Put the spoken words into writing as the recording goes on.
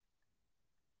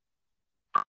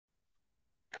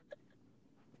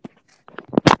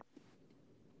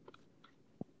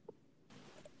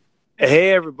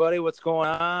Hey everybody, what's going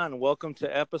on? Welcome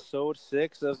to episode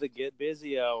 6 of the Get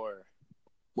Busy Hour. Hey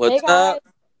What's guys. up?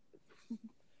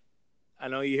 I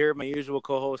know you hear my usual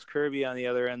co-host Kirby on the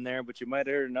other end there, but you might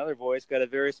have heard another voice. Got a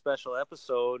very special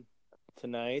episode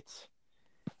tonight.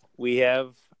 We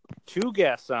have 2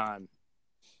 guests on.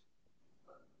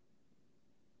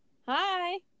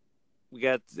 Hi. We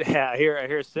got I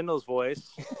hear Sindle's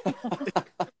voice.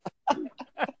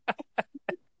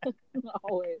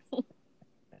 Always.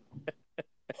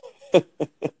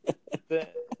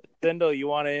 Sindle, you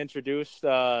want to introduce?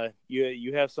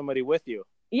 You have somebody with you.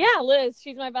 Yeah, Liz.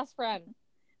 She's my best friend.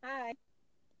 Hi.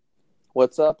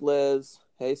 What's up, Liz?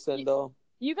 Hey, Sindel.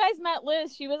 You guys met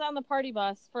Liz. She was on the party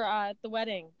bus for the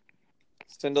wedding.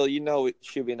 Sindel, you know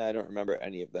Shuby and I don't remember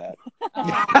any of that.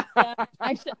 Yeah,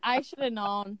 I should have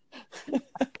known.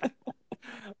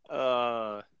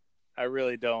 I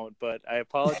really don't, but I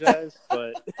apologize.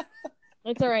 But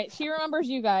It's all right. She remembers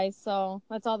you guys, so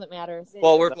that's all that matters.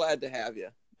 Well, we're glad to have you.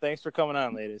 Thanks for coming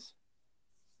on, ladies.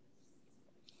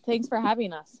 Thanks for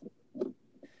having us.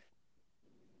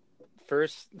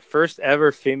 First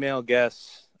ever female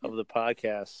guest of the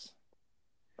podcast.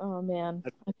 Oh man,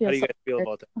 How do you guys feel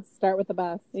about that? Let's start with the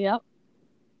best. Yep.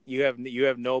 You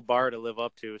have no bar to live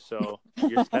up to, so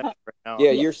you're set right now.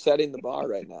 Yeah, you're setting the bar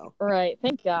right now. Right.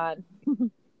 Thank God.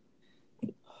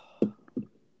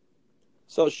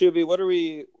 So, Shuby, what are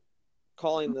we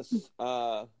calling this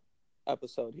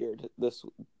episode here this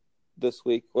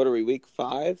week? What are we, week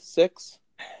 5, 6?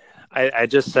 I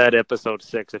just said episode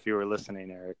 6 if you were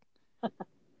listening, Eric.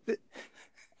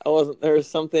 I wasn't. There was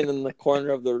something in the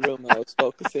corner of the room I was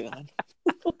focusing on.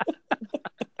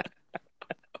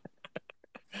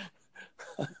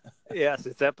 Yes,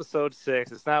 it's episode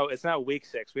 6. It's not week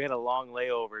 6. We had a long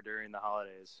layover during the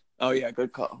holidays. Oh yeah,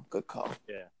 good call.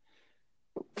 Yeah.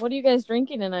 What are you guys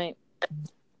drinking tonight?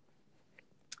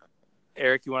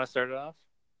 Eric, you want to start it off?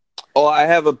 Oh, I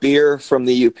have a beer from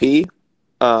the UP,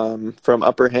 from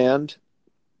Upper Hand.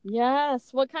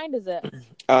 Yes. What kind is it?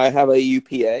 I have a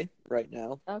UPA right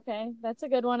now. Okay, that's a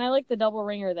good one. I like the double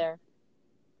ringer there.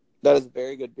 That is a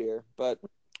very good beer, but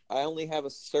I only have a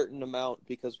certain amount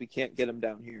because we can't get them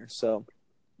down here. So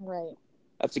Right.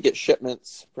 I have to get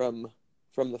shipments from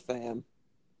the fam.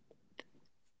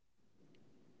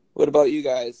 What about you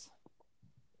guys?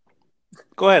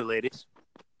 Go ahead, ladies.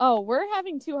 Oh, we're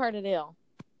having Two Hearted Ale.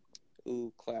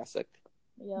 Ooh, classic.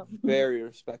 Yep. Very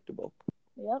respectable.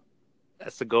 Yep.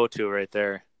 That's the go-to right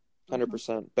there.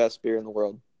 100% best beer in the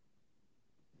world.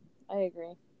 I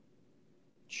agree.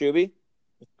 Shuby?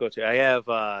 Go-to. I have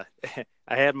I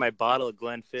had my bottle of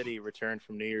Glenfiddich returned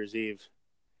from New Year's Eve.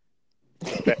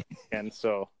 And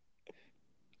so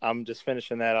I'm just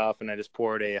finishing that off, and I just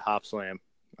poured a Hop Slam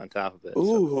on top of it.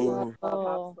 Ooh.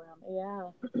 Oh, yeah.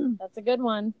 That's a good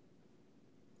one.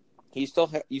 You still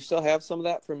have some of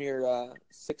that from your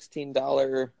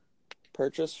 $16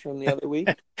 purchase from the other week?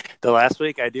 The last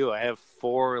week I do. I have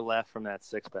 4 left from that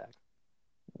 6-pack.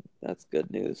 That's good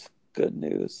news. Good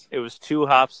news. It was 2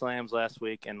 Hop Slams last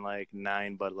week and like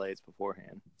 9 Bud Lights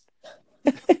beforehand.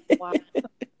 Wow.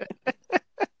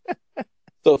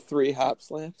 So 3 Hop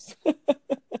Slams?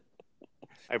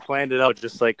 I planned it out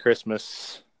just like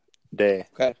Christmas Day.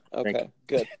 Okay,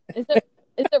 good. Is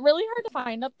it really hard to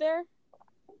find up there?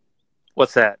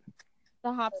 What's that?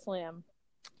 The Hop Slam.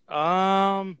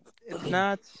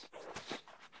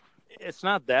 It's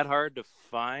not that hard to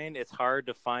find. It's hard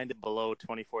to find it below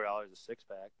 $24 a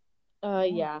 6-pack.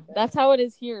 Yeah. That's how it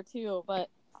is here too, but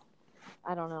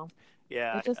I don't know.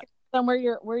 Yeah. It's just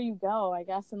somewhere where you go, I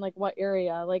guess, and like what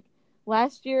area. Like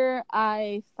last year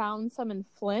I found some in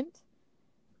Flint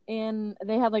and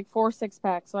they had like 4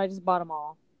 6-packs, so I just bought them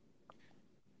all.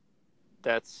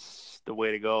 That's the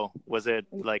way to go. Was it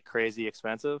like crazy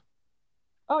expensive?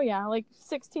 Oh yeah, like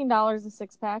 $16 a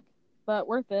 6-pack, but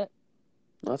worth it.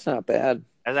 That's not bad.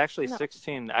 It's actually No.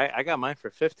 16. I got mine for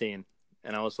 15,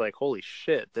 and I was like, holy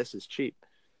shit, this is cheap.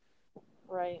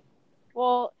 Right.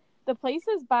 Well, the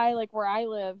places by like where I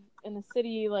live in the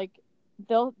city, like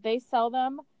they sell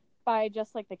them by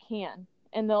just like the can,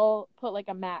 and they'll put like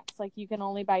a max, like you can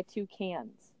only buy 2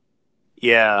 cans.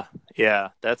 Yeah.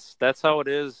 That's how it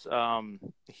is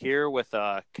here with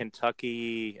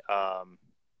Kentucky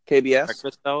KBS?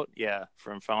 breakfast out. Yeah,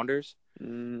 from Founders.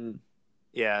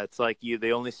 Yeah, it's like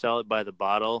they only sell it by the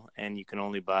bottle, and you can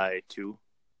only buy 2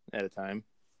 at a time.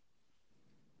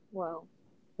 Wow.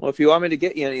 Well, if you want me to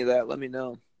get you any of that, let me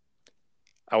know.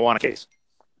 I want a case.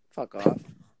 Fuck off.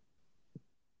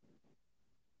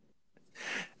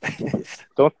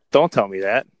 Don't tell me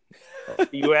that.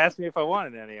 You asked me if I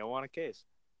wanted any. I want a case.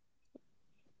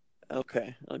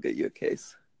 Okay, I'll get you a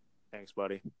case. Thanks,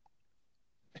 buddy.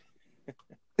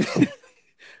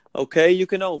 Okay, you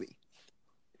can owe me.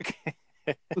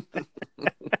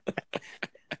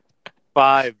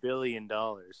 $5 billion.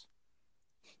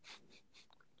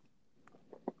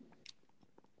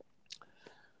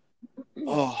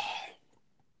 Oh,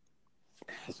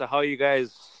 So how you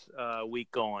guys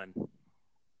week going?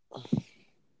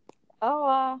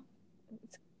 Oh,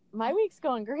 my week's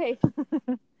going great.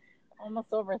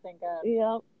 Almost over, thank God.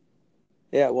 Yep.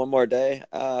 yeah, one more day.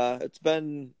 It's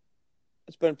been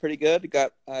pretty good.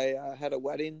 I had a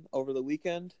wedding over the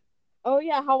weekend. Oh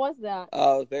yeah, how was that?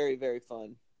 Very, very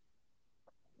fun.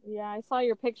 Yeah, I saw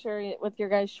your picture with your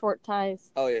guys' short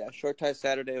ties. Oh yeah, Short Tie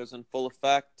Saturday was in full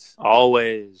effect.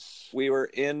 Always. We were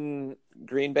in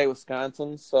Green Bay,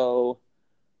 Wisconsin, so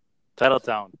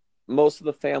Titletown. most of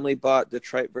the family bought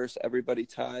Detroit versus Everybody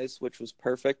ties, which was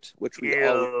perfect. Which we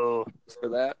all Ew. for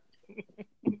that.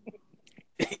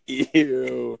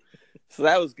 Ew. So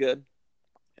that was good.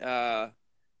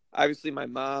 Obviously, my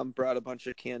mom brought a bunch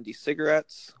of candy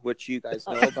cigarettes, which you guys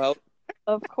know about.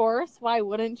 Of course. Why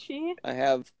wouldn't she? I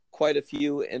have quite a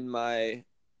few in my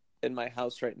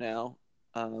house right now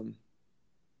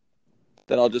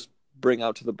that I'll just bring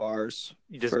out to the bars.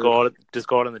 You just go out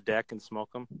on the deck and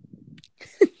smoke them.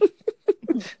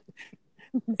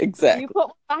 Exactly. You put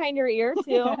one behind your ear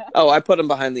too. Oh, I put them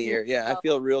behind the ear. Yeah, I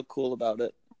feel real cool about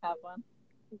it. Have one.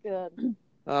 Good.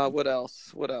 What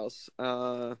else?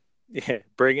 Yeah,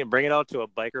 bring it out to a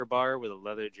biker bar with a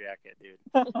leather jacket, dude.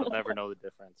 You'll never know the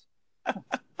difference.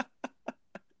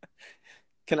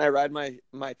 Can I ride my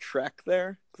Trek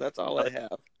there? 'Cause that's all I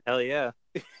have. Hell yeah.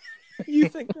 You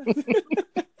think?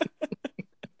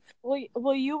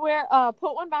 Will you wear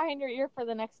put one behind your ear for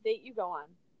the next date you go on?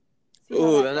 See how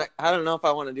Ooh, that then goes. I don't know if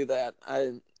I want to do that.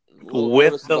 I'm a little With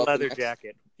nervous the about leather next-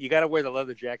 jacket. You got to wear the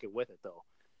leather jacket with it, though.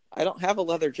 I don't have a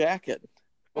leather jacket.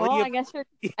 Well, you- I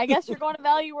guess you're going to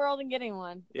Value World and getting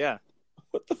one. Yeah.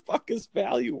 What the fuck is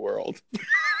Value World?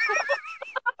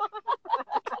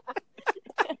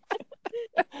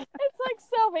 It's like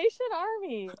Salvation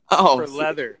Army. Oh, For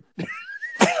leather.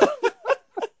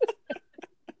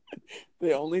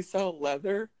 They only sell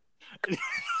leather. No,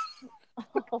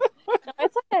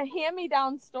 it's like a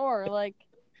hand-me-down store, like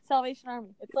Salvation Army.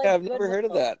 It's like Yeah, I've never heard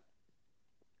of Goodwill. that.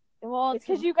 Well, it's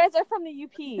because you guys are from the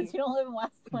UP. Because you don't live in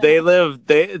Westland.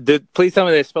 Please tell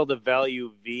me they spelled the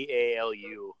value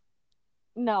VALU.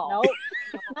 No, Nope.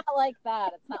 It's not like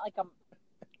that. It's not like a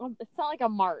it's not like a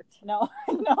mart. no.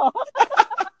 No.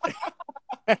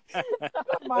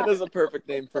 That is a perfect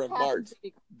name for a mart.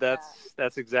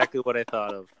 That's exactly what I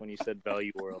thought of when you said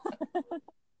Value World. Not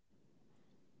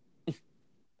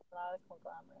a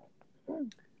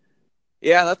conglomerate.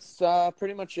 Yeah, that's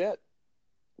pretty much it.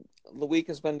 The week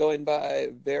has been going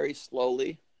by very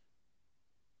slowly,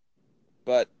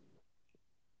 but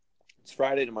it's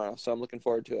Friday tomorrow, so I'm looking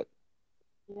forward to it.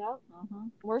 Yep. Mm-hmm.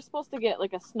 We're supposed to get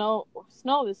like a snow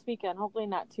this weekend. Hopefully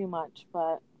not too much,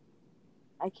 but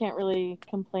I can't really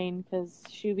complain because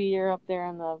Shuby, you're up there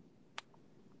in the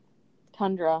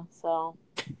tundra, so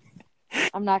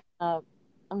I'm not gonna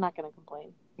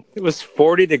complain. It was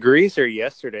 40 degrees here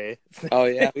yesterday. Oh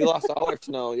yeah, we lost all our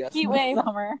snow yesterday. Heat wave.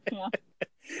 Summer. Yeah.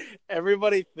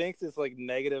 Everybody thinks it's like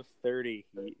negative 30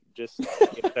 heat, just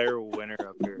the entire winter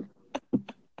up here.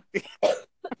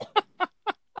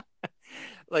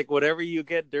 Like whatever you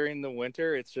get during the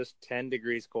winter, it's just 10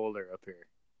 degrees colder up here.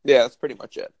 Yeah, that's pretty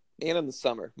much it. And in the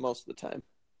summer, most of the time.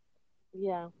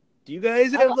 Yeah. Do you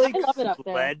guys I have love like it up there.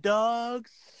 sled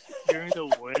dogs during the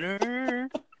winter?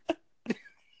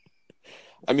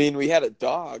 I mean, we had a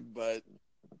dog, but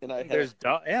and I had There's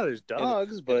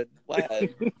dogs, but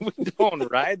sled. we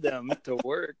don't ride them to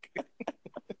work.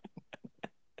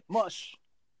 Mush.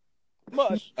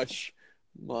 Mush.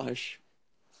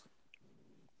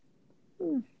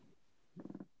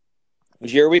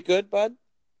 Was your week good, bud?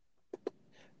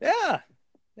 Yeah,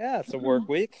 it's a work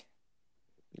week.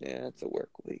 Yeah, it's a work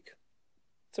week.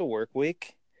 It's a work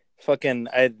week. Fucking,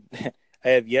 I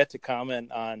have yet to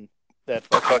comment on that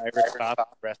fucking Irish coffee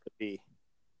recipe.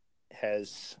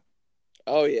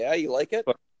 Oh yeah, you like it?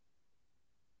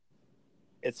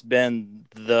 It's been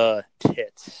the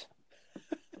tits.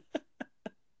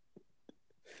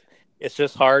 It's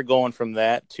just hard going from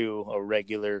that to a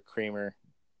regular creamer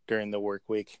during the work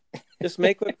week. Just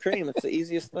make whipped cream. It's the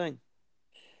easiest thing.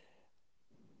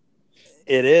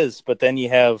 It is, but then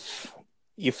you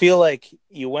feel like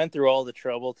you went through all the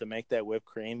trouble to make that whipped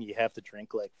cream. You have to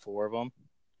drink like 4 of them.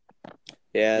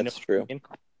 Yeah, You that's know true. what I mean?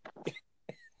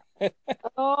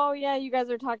 Oh yeah, you guys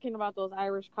are talking about those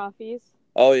Irish coffees.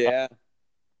 Oh yeah,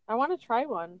 I want to try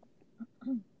one.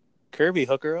 Kirby,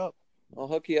 hook her up. I'll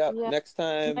hook you up Yeah. next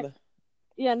time.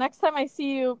 Yeah, next time I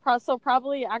see you, so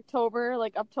probably October,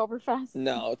 like Oktoberfest.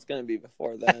 No, it's gonna be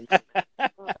before then.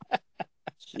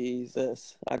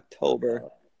 Jesus, October.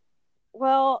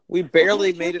 Well, We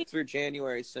barely Shuby- made it through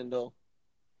January, Sindel.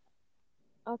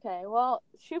 Okay, well,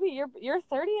 Shuby, your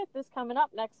 30th is coming up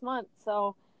next month,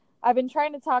 so I've been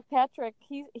trying to talk Patrick.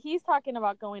 He's talking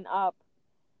about going up,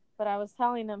 but I was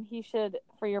telling him he should,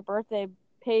 for your birthday,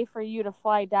 pay for you to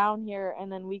fly down here,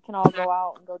 and then we can all go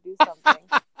out and go do something.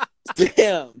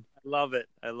 Damn. I love it.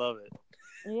 I love it.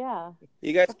 Yeah.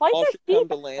 You guys The flights all are should come cheap,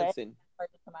 to right? Lansing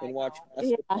To my and watch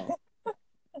account. basketball.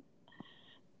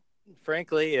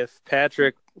 Frankly, if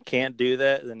Patrick can't do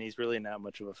that, then he's really not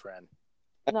much of a friend.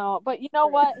 No, but you know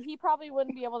what? He probably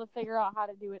wouldn't be able to figure out how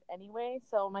to do it anyway,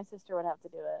 so my sister would have to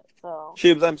do it. So,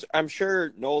 Shubes, I'm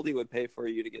sure Noldy would pay for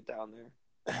you to get down there.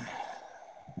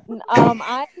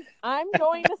 I'm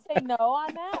going to say no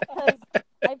on that because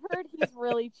I've heard he's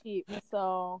really cheap.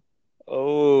 So,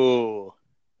 Oh,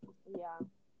 yeah,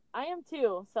 I am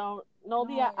too. So,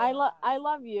 Noldy, No, I you're not.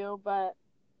 love you, but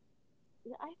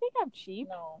I think I'm cheap.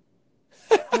 No.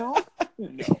 No,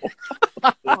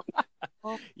 no.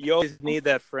 You always need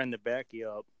that friend to back you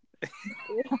up.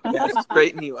 Yeah,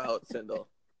 straighten you out, Sindel.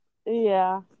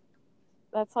 yeah,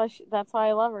 that's why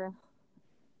I love her.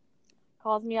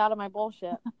 Calls me out of my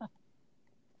bullshit.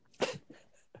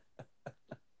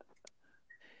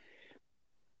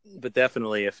 But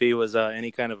definitely, if he was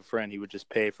any kind of a friend, he would just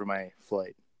pay for my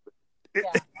flight. Yeah.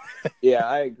 Yeah,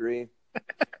 I agree.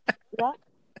 Yeah.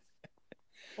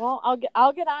 Well,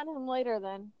 I'll get on him later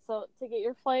then. So to get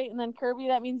your flight, and then Kirby,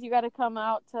 that means you got to come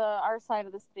out to our side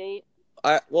of the state.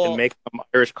 And make some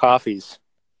Irish coffees.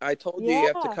 I told you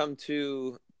have to Yeah. come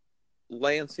to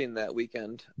Lansing that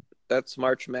weekend. That's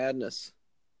March Madness.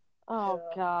 Oh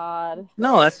God.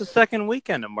 No, that's the second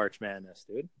weekend of March Madness,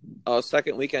 dude. Oh,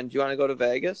 second weekend. Do you want to go to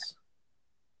Vegas?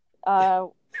 We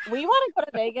want to go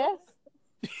to Vegas.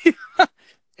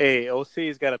 Hey,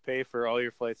 OC's got to pay for all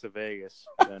your flights to Vegas.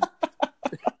 Then.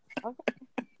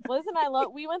 Liz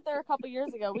and we went there a couple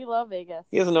years ago. We love Vegas.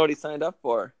 He doesn't know what he signed up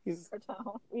for.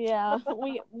 Yeah,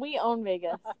 we own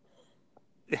Vegas.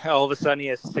 All of a sudden, he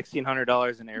has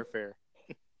 $1,600 in airfare.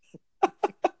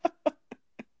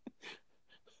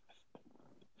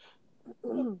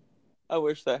 I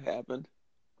wish that happened.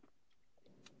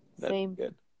 That'd Same. be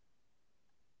good.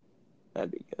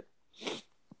 That'd be good.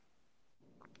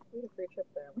 We had a free trip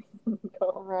there.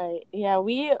 Right. Yeah,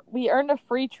 we earned a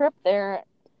free trip there.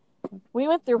 We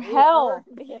went through hell.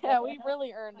 Yeah, we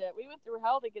really earned it. We went through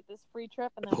hell to get this free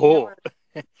trip, and then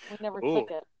we never took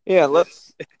it. Yeah,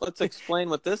 let's explain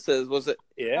what this is. Was it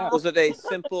Yeah. Well, was it a It doesn't really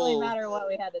simple? matter what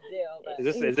we had to do. But...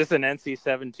 Is this an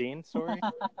NC-17 story?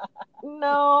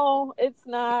 No, it's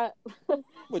not.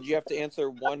 Would you have to answer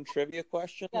one trivia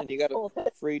question and you got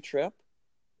a free trip?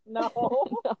 No.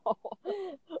 No.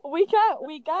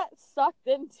 We got sucked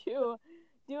into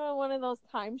doing one of those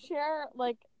timeshare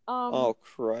Oh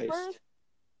Christ! tours.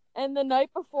 And the night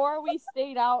before, we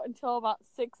stayed out until about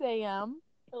 6 a.m.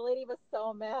 The lady was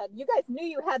so mad. You guys knew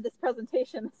you had this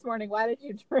presentation this morning. Why did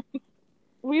you drink?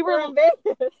 We We're were in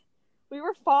Vegas. we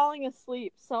were falling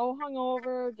asleep, so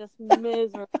hungover, just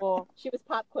miserable. She was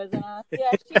pop quizzing us.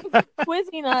 Yeah, she was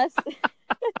quizzing us.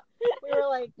 We were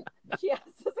like, she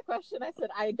asked us a question. I said,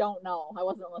 I don't know. I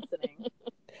wasn't listening.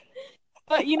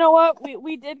 But you know what?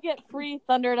 We did get free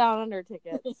Thunder Down Under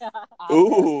tickets. Yeah.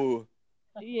 Ooh,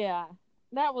 Yeah,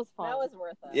 that was fun. That was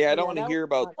worth it. yeah. I don't want that to hear was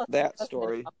about fun. that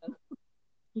story.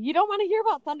 You don't want to hear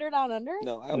about Thunder Down Under?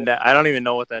 No, I don't even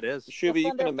know what that is. Shuby, you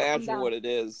Thunder can imagine down. what it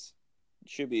is.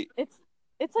 Shuby, It's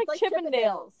like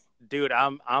Chippendales. Dude,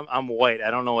 I'm white.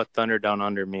 I don't know what Thunder Down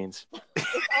Under means. It's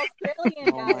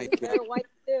Australian, Oh my guys. They're white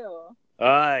too.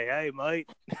 Hey, mate.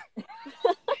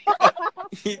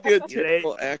 you do a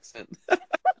terrible accent.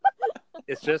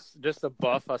 It's just a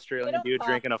buff We Australian don't dude talk.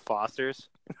 drinking a Foster's.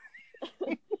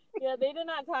 Yeah, they did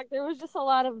not talk. There was just a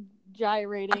lot of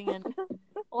gyrating and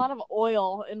a lot of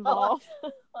oil involved. A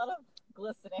lot of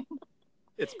glistening.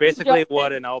 It's basically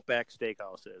what an Outback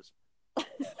Steakhouse is.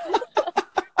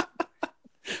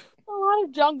 A lot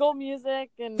of jungle music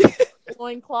and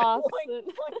loincloths. and-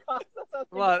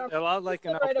 A lot like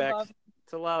an Right Outback. above.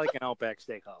 It's a lot like an Outback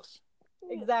Steakhouse.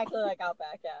 Exactly like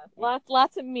Outback, yeah.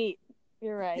 Lots of meat.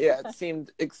 You're right. Yeah, it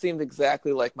seemed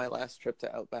exactly like my last trip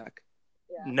to Outback.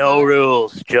 Yeah. No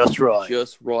rules, just right.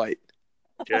 Just right.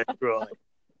 Just right.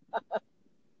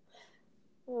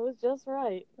 It was just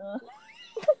right.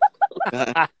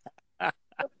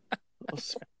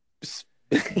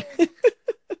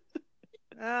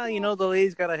 The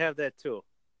ladies gotta have that too.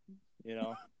 You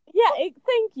know. Yeah,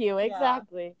 thank you.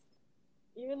 Exactly.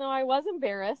 Even though I was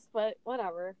embarrassed, but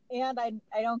whatever. And I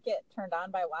don't get turned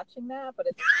on by watching that, but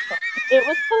it's It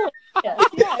was hilarious.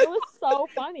 Yeah, it was so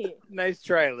funny. Nice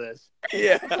try, Liz.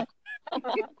 Yeah.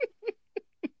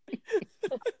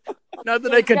 Not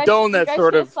that I condone that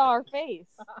sort of. Saw our face.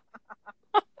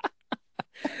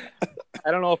 I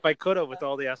don't know if I could have with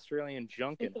all the Australian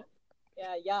junk in it.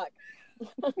 yeah, yuck.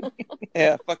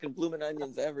 Yeah, fucking blooming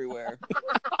onions everywhere.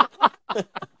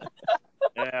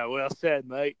 Yeah, well said,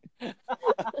 mate. Yeah,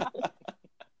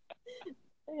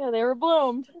 they were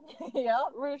bloomed. Yep.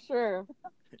 For sure.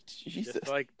 Jesus. Just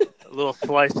like a little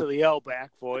slice of the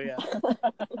Outback for you.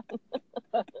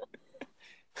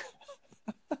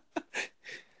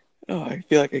 Oh, I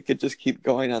feel like I could just keep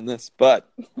going on this, but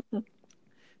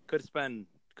Could spend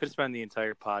the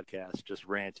entire podcast just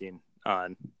ranting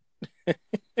on.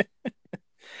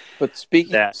 but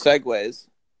speaking That. of segues,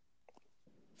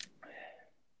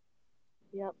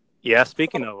 Yep. Yeah,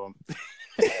 speaking of them.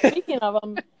 Speaking of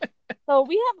them, so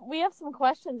we have some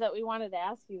questions that we wanted to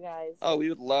ask you guys. oh, we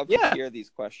would love Yeah. to hear these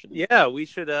questions. Yeah, we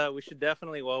should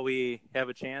definitely, while we have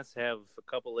a chance, have a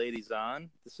couple ladies on.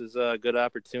 This is a good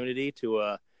opportunity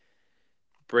to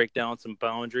break down some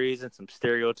boundaries and some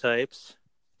stereotypes.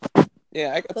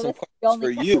 Yeah, I got So some this is the questions only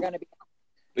for time you. we're gonna be.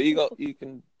 But you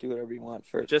can do whatever you want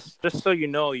first. Just so you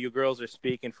know, you girls are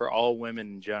speaking for all women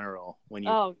in general when you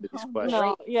Oh, do these no. questions.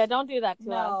 No, yeah, don't do that to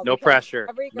No, us. No because pressure.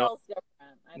 Every No- girl's different. I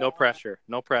don't No wanna- pressure.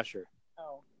 No pressure.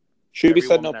 Oh. Shuby every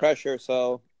said no woman that- pressure,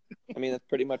 so I mean that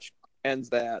pretty much ends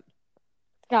that.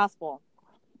 Gospel.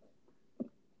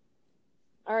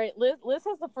 All right, Liz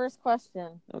has the first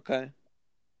question. Okay.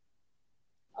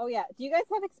 Oh yeah. Do you guys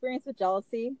have experience with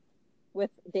jealousy?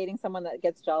 With dating someone that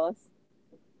gets jealous?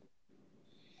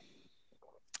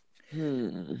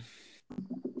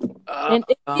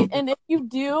 And if you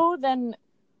do, then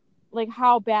like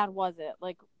how bad was it?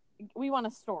 Like we want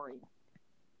a story.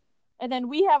 And then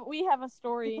we have a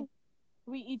story.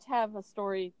 We each have a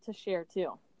story to share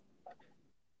too.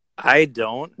 I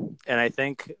don't, and I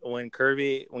think when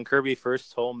Kirby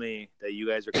first told me that you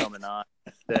guys were coming on,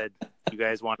 that you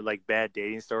guys wanted like bad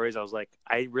dating stories, I was like,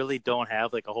 I really don't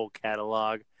have like a whole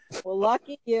catalog Well,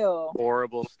 lucky you.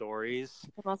 horrible stories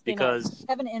It must be nice. because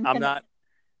Have an infinite.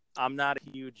 I'm not a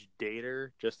huge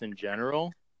dater just in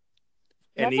general,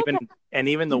 and That's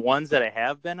even the ones that I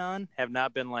have been on have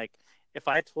not been like. If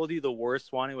I told you the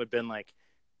worst one, it would have been like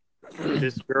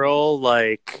this girl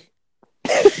like.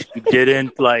 She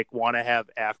didn't like want to have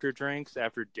after drinks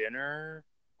after dinner.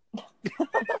 What?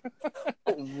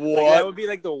 That would be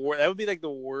like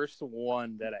the worst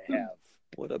one that I have.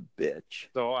 What a bitch.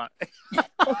 So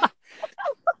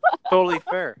totally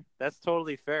fair. That's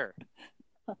totally fair.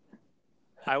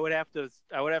 I would have to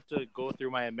go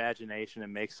through my imagination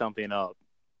and make something up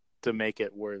to make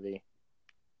it worthy.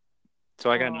 So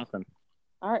I got nothing.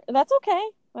 All right, that's okay.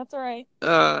 That's all right.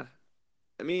 I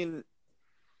mean,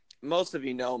 most of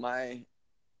you know my,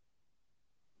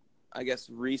 I guess,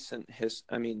 recent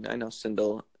I mean, I know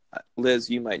Sindel. Liz,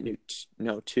 you might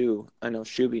know too. I know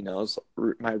Shuby knows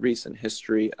my recent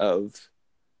history of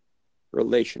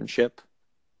relationship.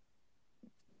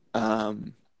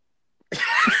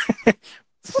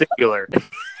 Singular.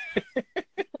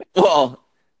 Well,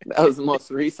 that was the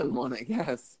most recent one, I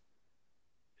guess.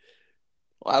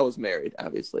 Well, I was married,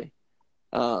 obviously.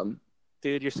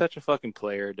 Dude, you're such a fucking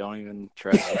player. Don't even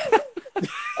try.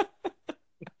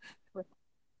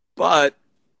 But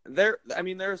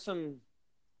there's some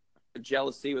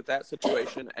jealousy with that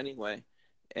situation anyway.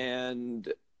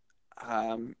 And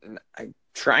I'm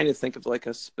trying to think of like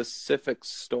a specific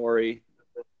story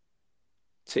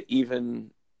to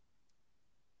even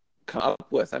come up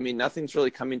with. I mean, nothing's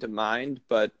really coming to mind,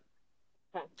 but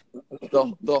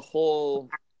the whole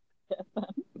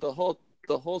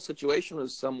situation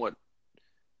was somewhat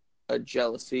a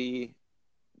jealousy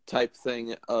type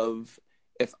thing of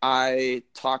if I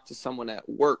talk to someone at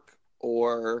work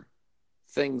or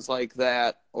things like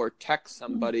that, or text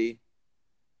somebody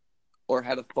or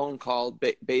had a phone call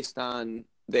based on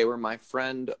they were my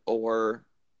friend or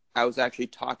I was actually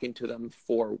talking to them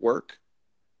for work.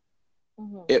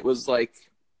 Mm-hmm. It was like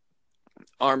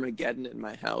Armageddon in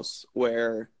my house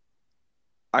where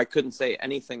I couldn't say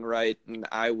anything right and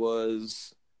I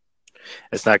was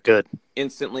It's not good.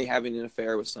 instantly having an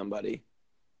affair with somebody.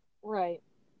 Right.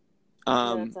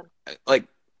 Like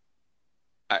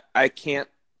I can't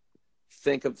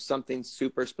think of something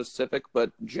super specific,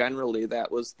 but generally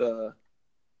that was the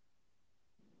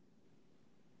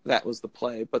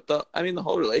play. But the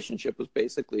whole relationship was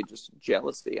basically just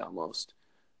jealousy almost.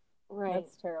 Right.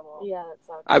 That's terrible. Yeah, it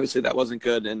sucks. Obviously that wasn't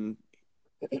good, and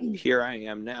here I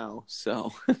am now.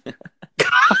 So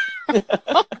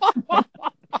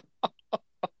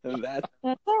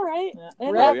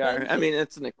we are. I mean,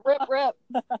 it's an Rip.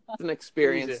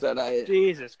 experience Jesus. that I.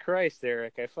 Jesus Christ,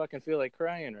 Eric! I fucking feel like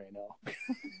crying right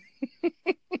now.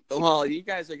 Well, you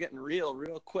guys are getting real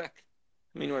quick.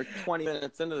 I mean, we're 20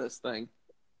 minutes into this thing.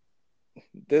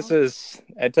 This is.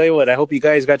 I tell you what. I hope you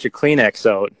guys got your Kleenex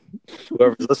out.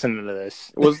 Whoever's listening to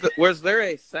this. Was there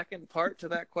a second part to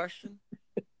that question?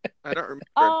 I don't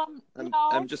remember.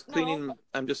 I'm just cleaning. No.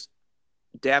 I'm just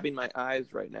dabbing my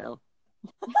eyes right now.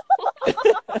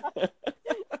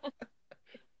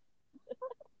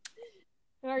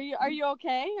 Are you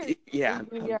okay? Or Yeah,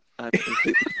 maybe I'm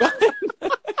completely fine.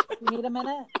 You need a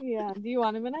minute? yeah. Do you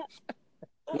want a minute?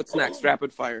 What's next?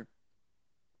 Rapid fire.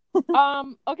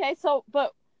 Okay. So,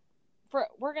 but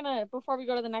we're gonna before we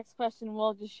go to the next question,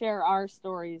 we'll just share our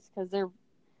stories because they're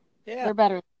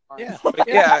better. Yeah. But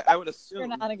yeah, I would assume. Your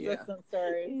non-existent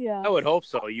stories. Yeah. I would hope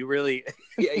so. You really.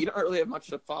 Yeah, you don't really have much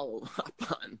to follow up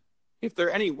on. If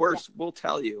they're any worse, we'll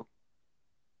tell you.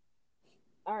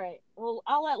 All right. Well,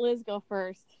 I'll let Liz go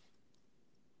first.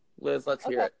 Liz, let's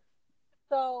hear Okay. it.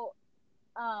 So,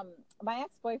 my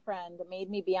ex-boyfriend made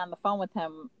me be on the phone with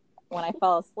him when I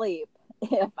fell asleep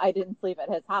if I didn't sleep at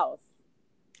his house.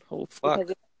 Oh fuck.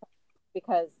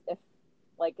 Because if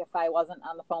I wasn't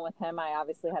on the phone with him, I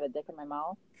obviously had a dick in my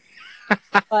mouth.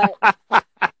 But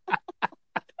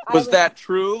Was that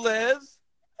true, Liz?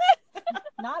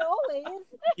 not always?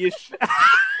 You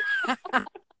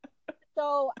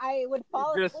So I would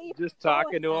fall asleep. just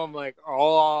talking to him like,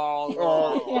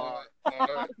 oh.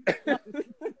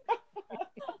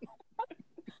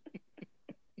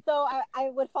 So I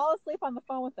would fall asleep on the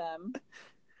phone with him,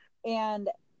 and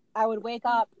I would wake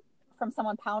up from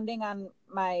someone pounding on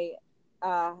my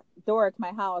door to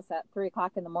my house at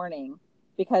 3:00 in the morning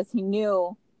because he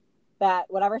knew that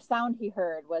whatever sound he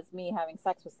heard was me having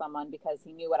sex with someone because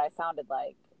he knew what I sounded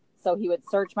like. So he would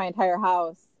search my entire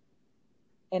house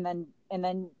and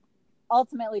then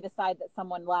ultimately decide that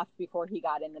someone left before he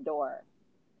got in the door.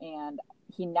 And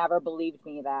he never believed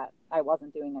me that I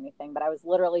wasn't doing anything, but I was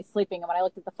literally sleeping. And when I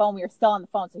looked at the phone, we were still on the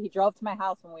phone. So he drove to my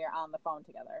house when we were on the phone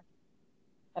together.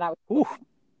 And I was sleeping.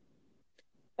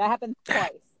 That happened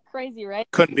twice. Crazy, right?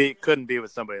 Couldn't be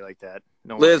with somebody like that.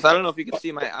 No Liz, way. I don't know if you can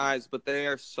see my eyes, but they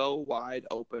are so wide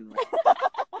open right now.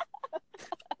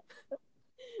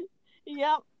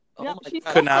 Yep. Oh Yep, my she's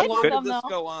God. Could not- How long could- did this though.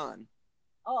 go on?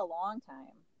 Oh, a long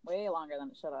time. Way longer than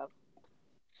it should have.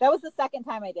 That was the second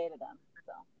time I dated him.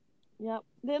 So Yep.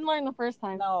 Didn't learn the first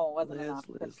time. no, it wasn't enough.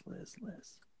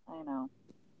 Liz. I know.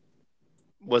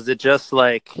 Was it just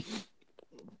like?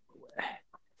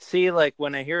 See, like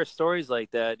when I hear stories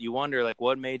like that, you wonder like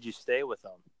what made you stay with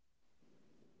them.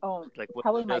 Oh, Like what,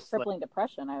 probably my just, like- crippling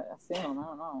depression, I assume. I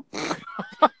don't know.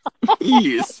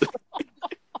 Jeez.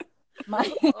 My,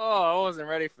 Oh, I wasn't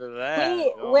ready for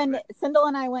that. when Sindel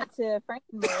and I went to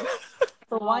Frankenmuth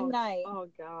for one night, Oh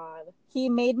God. he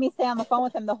made me stay on the phone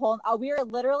with him the whole. We were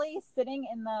literally sitting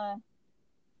in the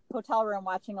hotel room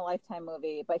watching a Lifetime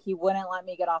movie, but he wouldn't let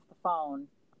me get off the phone.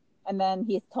 And then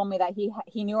he told me that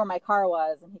he knew where my car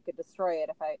was and he could destroy it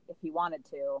if he wanted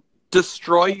to.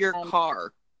 Destroy your And-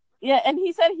 car. Yeah, and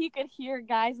he said he could hear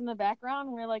guys in the background.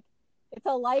 And we're like, It's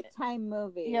a Lifetime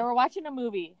movie. yeah, we're watching a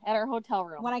movie at our hotel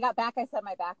room. When I got back, I said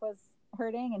my back was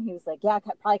hurting, and he was like, "Yeah,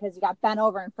 probably because you got bent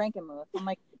over in Frankenmuth." I'm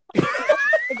like, "I'm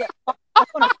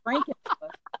going to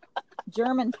Frankenmuth,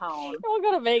 Germantown." We'll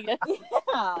go to Vegas.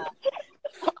 Yeah.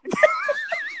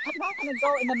 I'm not going to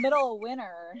go in the middle of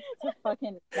winter to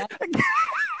fucking.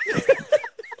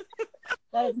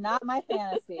 That is not my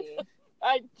fantasy.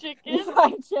 Fried chicken.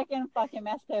 Fried chicken, fucking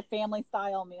mashed potato, family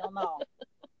style meal. No.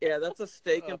 Yeah, that's a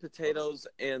steak and potatoes,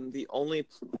 and the only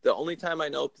time I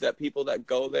know that people that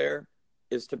go there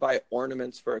is to buy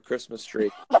ornaments for a Christmas tree.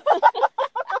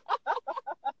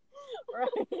 Right.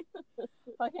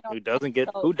 Fucking Who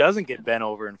doesn't get bent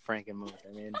over in Frankenmuth?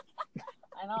 I mean,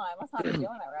 I know. I must not be doing it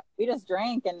right. We just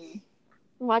drank and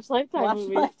Watch Lifetime watched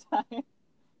movies. Lifetime.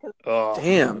 oh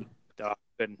Damn. dog,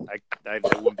 I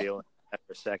wouldn't be able to do that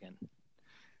for a second.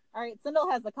 All right, Sindel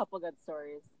has a couple good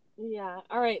stories. Yeah.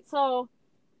 All right. So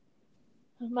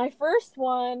my first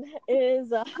one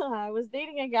is I was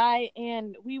dating a guy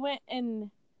and we went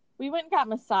and got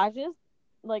massages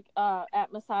like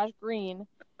at Massage Green,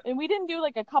 and we didn't do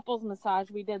like a couples massage.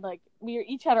 We did like we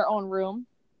each had our own room.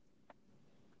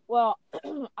 Well,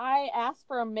 I asked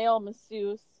for a male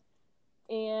masseuse,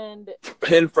 and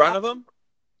In front of him?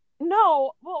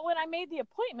 no, well, when I made the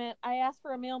appointment, I asked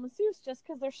for a male masseuse just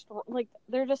because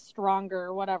they're just stronger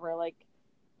or whatever. Like,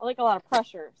 I like a lot of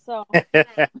pressure. So,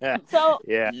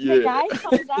 Yeah. the guy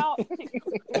comes out,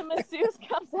 the masseuse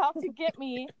comes out to get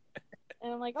me,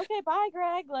 and I'm like, okay, bye,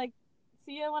 Greg. Like,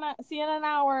 see you in an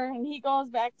hour. And he goes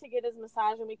back to get his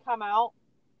massage, and we come out,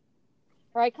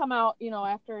 or I come out,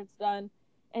 after it's done,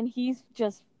 and he's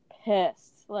just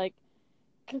pissed, like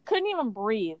couldn't even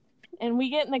breathe. And we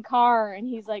get in the car, and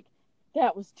he's like,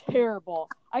 "That was terrible.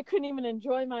 I couldn't even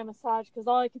enjoy my massage because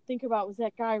all I could think about was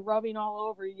that guy rubbing all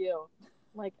over you."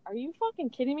 I'm like, are you fucking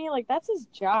kidding me? Like, that's his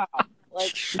job.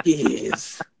 Like,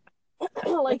 jeez.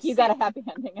 Like you got a happy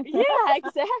ending. Yeah,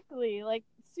 exactly. Like,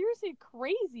 seriously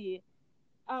crazy.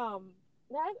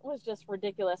 That was just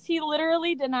ridiculous. He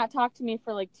literally did not talk to me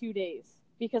for like 2 days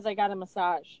because I got a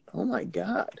massage. Oh my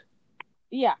God.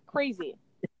 Yeah, crazy.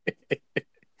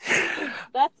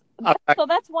 So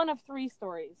that's one of 3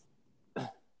 stories.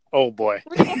 Oh boy.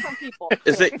 3 different people.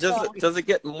 Does it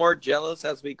get more jealous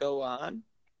as we go on?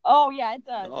 Oh yeah, it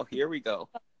does. Oh, here we go.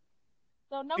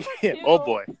 So number 2. Oh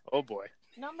boy.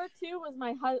 Number 2 was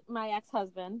my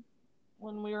ex-husband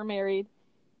when we were married.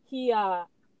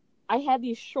 I had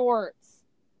these shorts,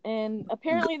 and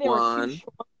apparently they were too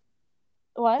short.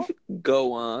 What?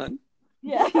 Go on.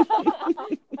 Yeah.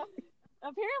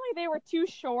 Apparently they were too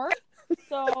short,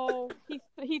 so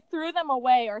he threw them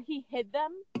away, or he hid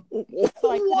them,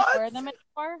 so I couldn't wear them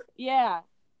anymore. Yeah.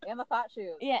 And the thought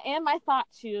shoes. Yeah, and my thought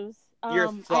shoes. Your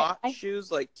thought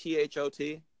shoes, like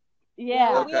THOT?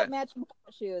 Yeah. Well, we had matching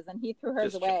thought shoes, and he threw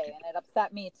hers away, and it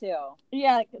upset me too.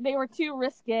 Yeah, they were too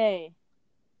risque.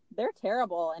 They're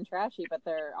terrible and trashy, but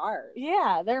they're ours.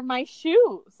 Yeah, they're my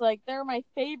shoes. Like, they're my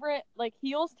favorite, like,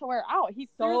 heels to wear out. He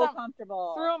so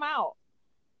comfortable. Threw them out.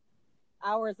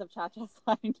 Hours of cha-cha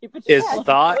sliding. Is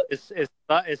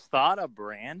Thought a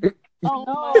brand? Oh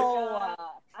no, my God.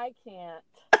 I can't.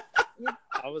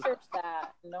 You search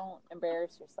that. Don't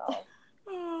embarrass yourself.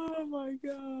 Oh my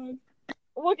God.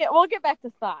 We'll get back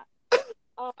to Thought.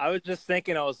 I was just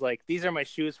thinking. I was like, these are my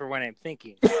shoes for when I'm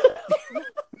thinking.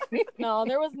 No,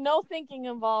 there was no thinking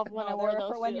involved when I wore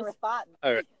those for when you were thoughting.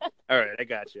 All right, I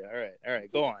got you. All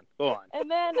right, go on. And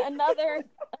then another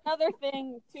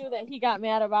thing too that he got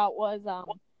mad about was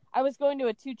I was going to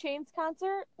a 2 Chainz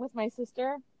concert with my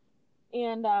sister,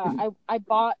 and I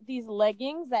bought these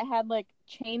leggings that had like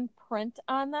chain print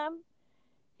on them.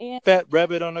 And Fat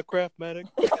rabbit on a Craftmatic.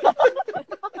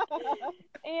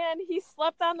 And he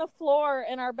slept on the floor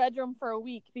in our bedroom for a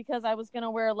week because I was gonna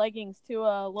wear leggings to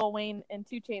a Lil Wayne and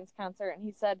 2 Chainz concert, and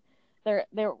he said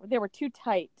they were too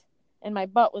tight, and my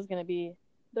butt was gonna be.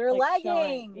 They're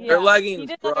leggings. Yeah. They're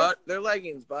leggings, bro. They're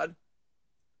leggings, bud.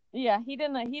 Yeah, he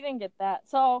didn't get that.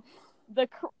 So the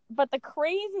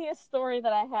craziest story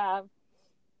that I have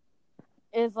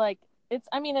is like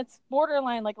it's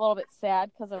borderline like a little bit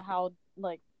sad because of how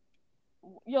like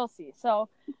you'll see. So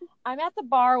I'm at the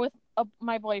bar with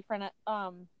my boyfriend,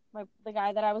 the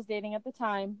guy that I was dating at the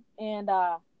time, and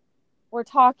we're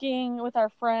talking with our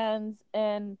friends,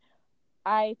 and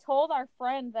I told our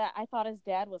friend that I thought his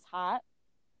dad was hot,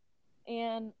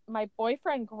 and my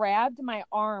boyfriend grabbed my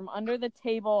arm under the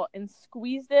table and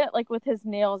squeezed it like with his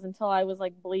nails until I was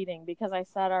like bleeding because I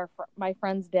said my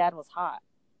friend's dad was hot.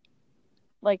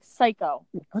 Like psycho.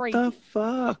 Crazy. What the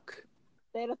fuck?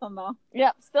 Stayed with him though.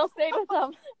 Yep, still stayed with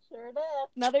him. Sure did.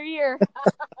 Another year.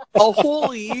 A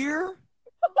whole year?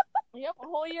 Yep, a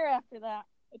whole year after that.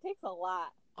 It takes a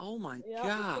lot. Oh my Yep.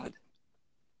 God.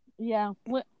 Yeah,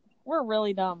 we're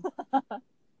really dumb.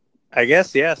 I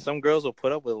guess, yeah, some girls will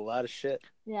put up with a lot of shit.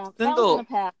 Yeah, that Single. was in the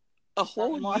past. A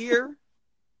whole year?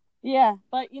 Yeah,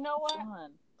 but you know what?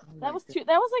 Fun. That was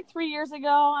like 3 years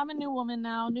ago. I'm a new woman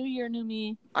now. New year, new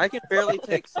me. I can barely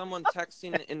take someone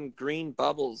texting in green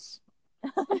bubbles.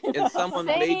 And someone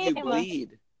made you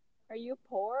bleed. Are you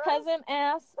poor? Peasant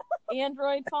ass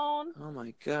Android phone. Oh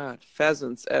my God.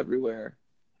 Pheasants everywhere.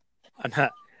 I'm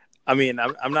not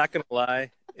gonna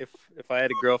lie. If I had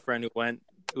a girlfriend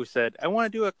who said, I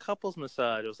want to do a couples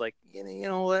massage, I was like, you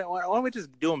know what? Why don't we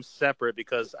just do them separate?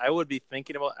 Because I would be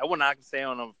thinking about. I would not say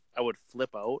I would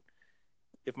flip out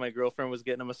if my girlfriend was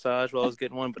getting a massage while I was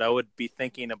getting one, but I would be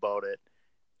thinking about it.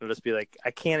 It would just be like,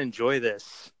 I can't enjoy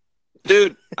this.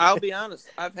 Dude, I'll be honest.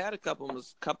 I've had a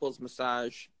couples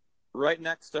massage right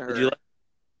next to her. Did you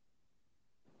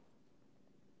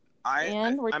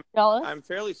Were you jealous? I'm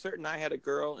fairly certain I had a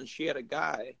girl and she had a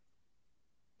guy.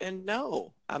 And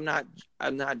no, I'm not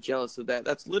jealous of that.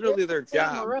 That's literally their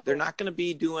job. They're not going to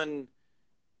be doing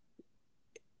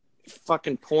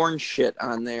fucking porn shit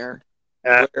on there.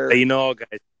 You know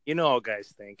how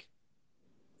guys think.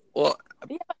 Well,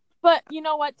 yeah, but you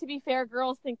know what? To be fair,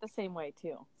 girls think the same way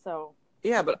too. So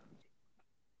yeah, but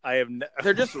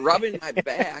they're just rubbing my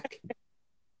back.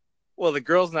 Well, the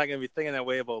girl's not going to be thinking that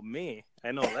way about me.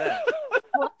 I know that.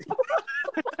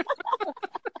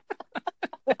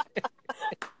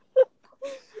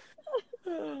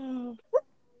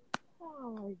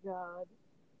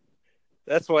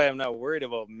 That's why I'm not worried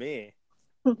about me.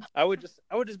 I would just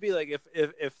be like,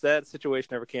 if that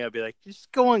situation ever came, I'd be like,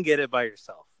 just go and get it by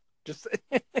yourself. Just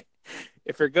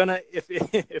if you're gonna,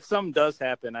 if something does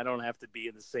happen, I don't have to be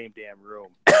in the same damn room.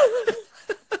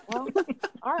 Well,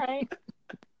 all right,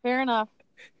 fair enough.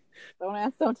 Don't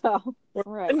ask, don't tell.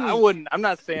 Right. I wouldn't. I'm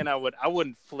not saying I would. I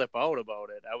wouldn't flip out about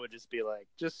it. I would just be like,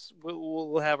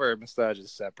 we'll have our massages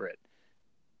separate.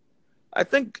 I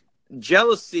think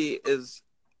jealousy is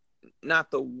not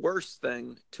the worst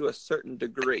thing to a certain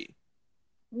degree.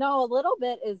 No, a little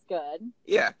bit is good.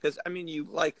 Yeah, because I mean, you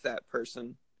like that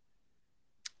person.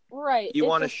 Right. You It's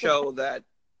want to just show that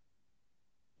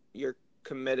you're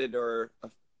committed, or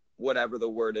whatever the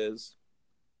word is.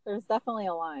 There's definitely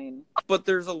a line. But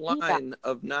there's a line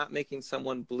of not making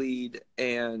someone bleed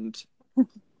and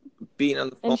being on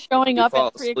the phone and showing before you up fall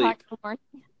at 3 asleep. o'clock in the morning.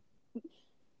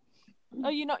 Oh,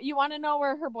 you want to know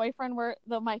where her boyfriend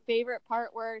my favorite part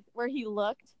where he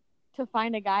looked to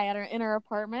find a guy in her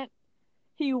apartment.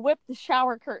 He whipped the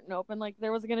shower curtain open like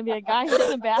there was going to be a guy in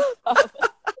the bathtub.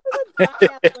 In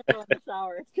the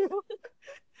shower too.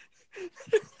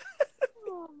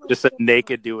 Oh my Just a God.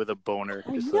 naked dude with a boner.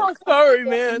 I Just know, like, sorry, I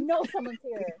man. know someone's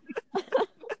here.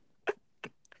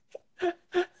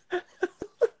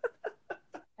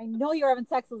 I know you're having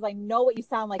sex because I know what you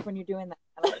sound like when you're doing that.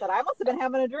 And I said, I must have been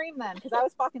having a dream then because I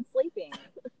was fucking sleeping.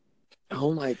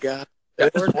 Oh my God.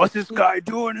 What's this guy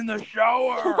doing in the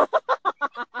shower?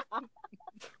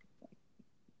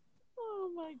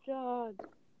 Oh my God.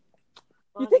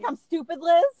 You think I'm stupid,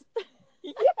 Liz?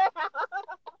 Yeah.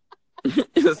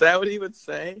 Is that what he would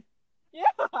say? Yeah.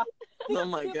 Oh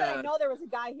my Stupid, God. I know there was a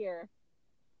guy here.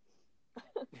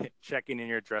 Checking in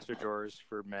your dresser drawers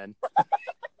for men.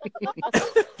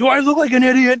 Do I look like an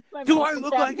idiot? My Do mom I was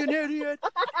look down like an idiot?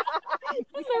 in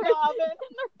the oven.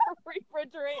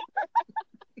 Refrigerator.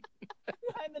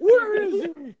 Behind the Where TV. is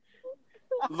he?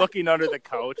 Looking under the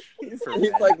couch. For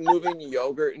He's men. like moving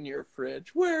yogurt in your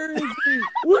fridge. Where is he?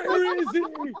 Where is he?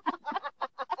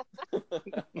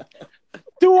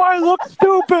 Do I look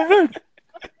stupid?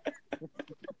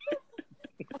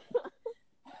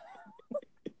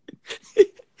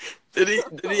 Did he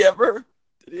ever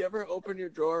open your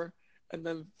drawer and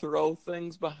then throw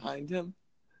things behind him,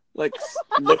 like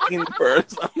looking for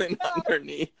something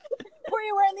underneath? What are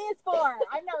you wearing these for?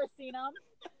 I've never seen them.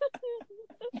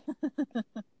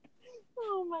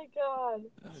 Oh my God.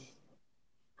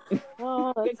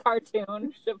 Oh, Good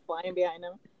cartoon. Shit flying behind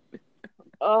him.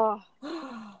 oh.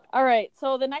 All right.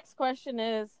 So the next question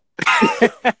is,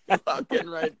 Fucking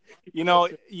right. You know.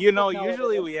 No,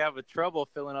 Usually it is. we have a trouble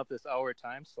filling up this hour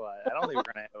time slot. I don't think we're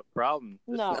gonna have a problem.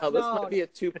 no. No, this No. might be a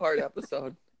 2-part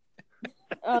episode.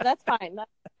 Oh, that's fine.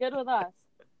 That's good with us.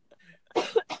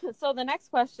 So the next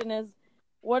question is,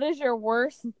 what is the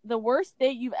worst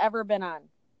date you've ever been on?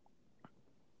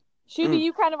 Shuby,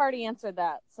 you kind of already answered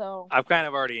that. So I've kind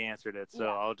of already answered it, so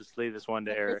Yeah. I'll just leave this one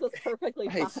to This Eric. was perfectly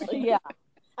Nice. fine. yeah,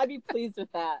 I'd be pleased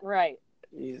with that. right.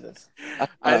 Jesus.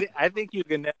 I think you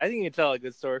can tell a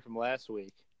good story from last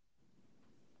week.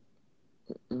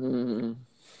 Mm.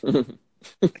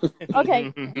 Okay,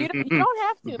 you don't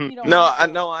have to if you don't No, want to. I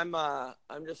know.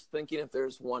 I'm just thinking if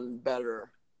there's one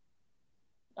better.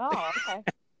 Oh, okay.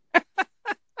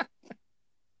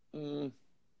 I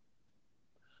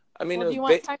mean, Well, do it you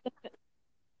was want time to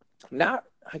not.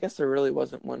 I guess there really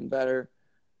wasn't one better.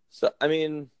 So I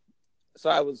mean,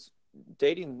 I was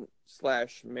dating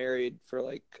 / married for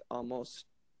like almost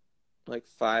like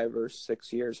 5 or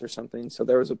 6 years or something. So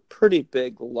there was a pretty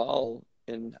big lull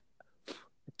in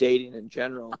dating in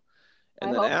general.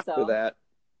 And I then hope after so. that,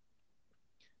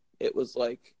 it was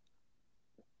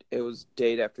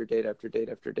date after date after date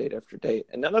after date after date.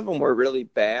 And none of them were really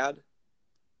bad.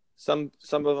 Some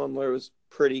of them was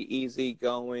pretty easy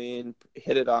going,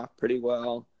 hit it off pretty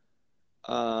well.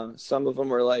 Some of them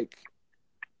were like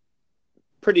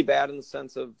pretty bad in the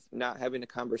sense of not having a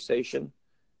conversation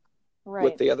right?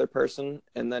 with the other person,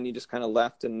 and then you just kind of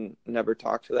left and never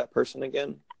talked to that person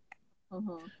again.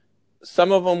 Mm-hmm.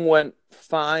 Some of them went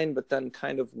fine, but then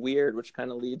kind of weird, which kind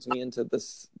of leads me into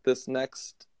this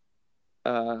next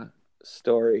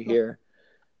story here.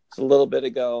 It's a little bit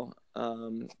ago.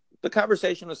 The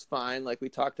conversation was fine. Like we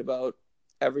talked about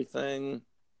everything,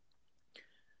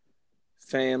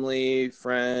 family,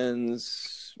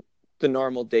 friends, the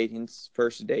normal dating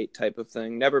first date type of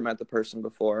thing. Never met the person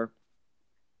before.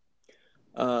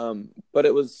 But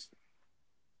it was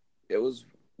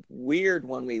weird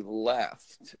when we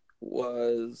left.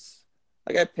 Was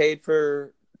like I paid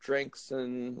for drinks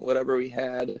and whatever we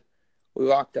had. We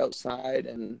walked outside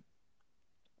and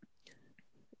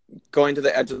going to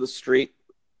the edge of the street,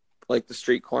 like the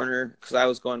street corner because I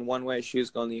was going one way, she was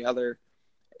going the other.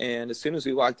 And as soon as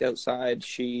we walked outside,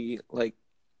 she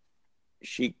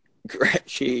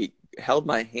held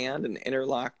my hand and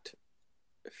interlocked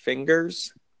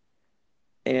fingers,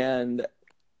 and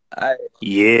I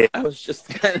was just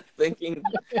kind of thinking,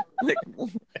 like,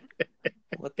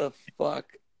 what the fuck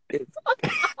is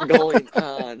going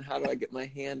on? How do I get my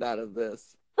hand out of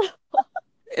this?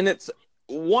 And it's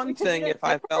one thing if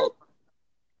I felt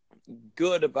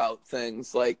good about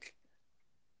things, like,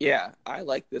 yeah, I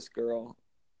like this girl,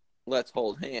 let's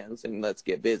hold hands and let's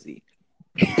get busy.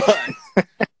 But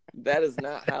that is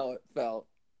not how it felt.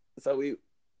 So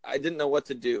I didn't know what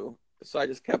to do, so I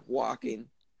just kept walking.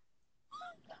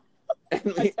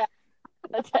 And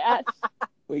Attached.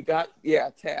 we got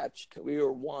attached. We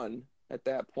were one at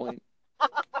that point.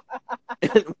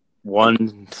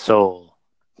 One soul.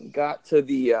 Got to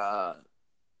the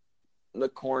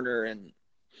corner, and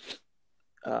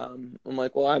I'm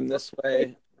like, well, I'm this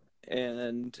way,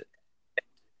 and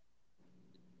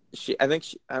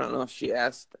I don't know if she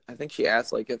asked. I think she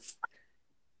asked, like, if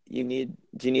do you need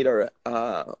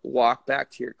a walk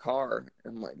back to your car?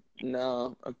 I'm like,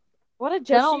 no. What a Was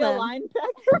she gentleman. a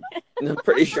linebacker? I'm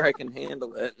pretty sure I can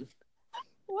handle it.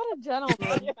 What a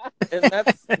gentleman. And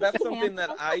that's something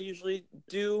that I usually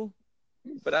do,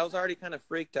 but I was already kind of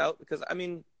freaked out because, I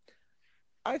mean,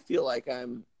 I feel like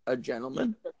I'm a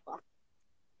gentleman.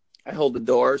 I hold the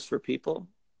doors for people,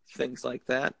 things like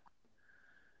that.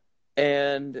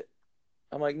 And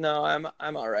I'm like, no,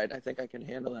 I'm all right. I think I can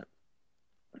handle it.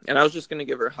 And I was just going to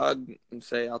give her a hug and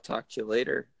say, I'll talk to you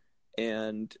later.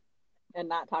 And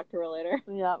not talk to her later.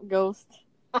 Yeah, ghost.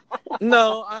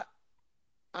 no,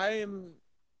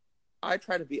 I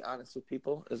try to be honest with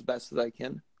people as best as I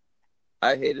can.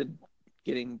 I hated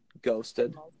getting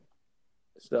ghosted,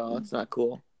 so it's not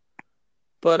cool.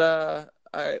 But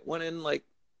I went in, like,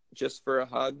 just for a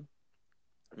hug,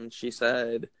 and she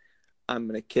said, I'm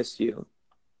going to kiss you.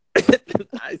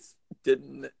 I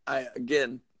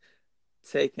again,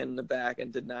 taken aback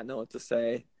and did not know what to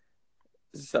say.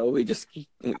 So we just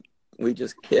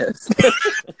kissed.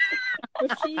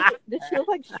 Did she look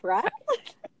like Shrek?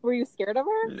 Were you scared of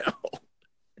her? No.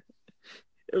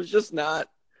 It was just not.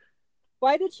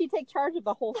 Why did she take charge of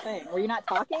the whole thing? Were you not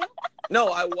talking? No,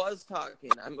 I was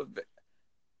talking.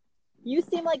 You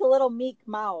seem like a little meek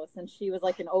mouse, and she was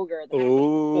like an ogre.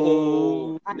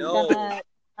 Oh, no.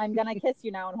 I'm gonna kiss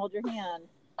you now and hold your hand.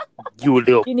 you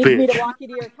little Do you need me to bitch. walk you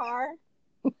to your car?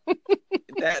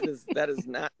 That is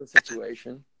not the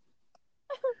situation.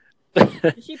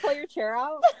 Did she pull your chair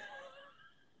out?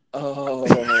 Oh.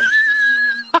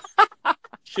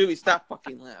 Chewy, stop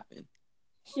fucking laughing.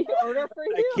 She order for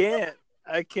you?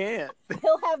 I can't.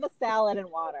 He'll have a salad and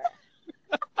water.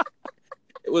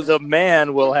 It was The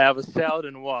man will have a salad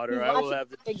and water. He's I will watching have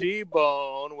the Big-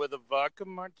 T-bone with a vodka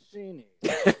martini.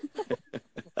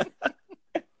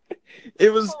 It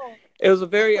was a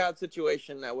very odd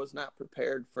situation. I was not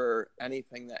prepared for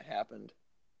anything that happened.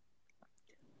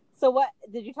 So what?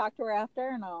 Did you talk to her after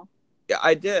or no? Yeah,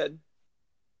 I did.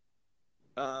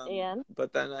 And?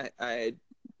 But then I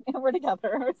We're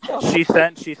together. So. She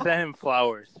sent him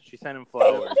flowers. She sent him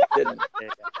flowers. didn't. Yeah.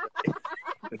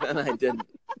 Then I didn't.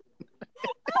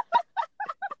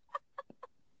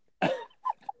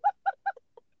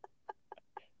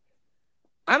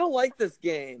 I don't like this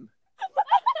game.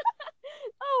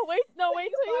 Oh, wait till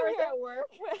you're here. At work.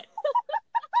 I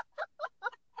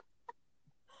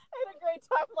had a great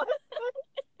time last night.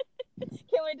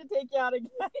 Can't wait to take you out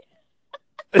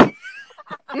again.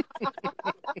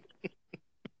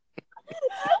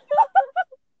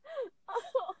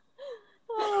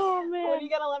 Oh, man. When are you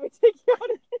gonna let me take you out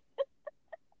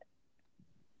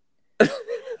again?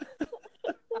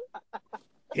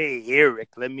 Hey, Eric,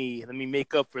 let me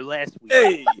make up for last week.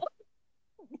 Hey,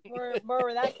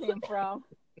 Where that came from?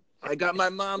 I got my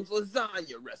mom's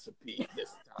lasagna recipe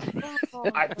this time. Oh,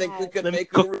 I think we God. could Let me make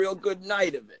cook- a real good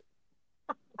night of it.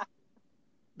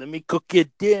 Let me cook your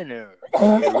dinner,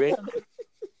 Eric.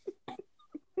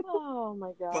 Oh,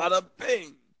 my God. Bada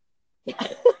bing.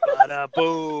 Bada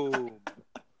boom.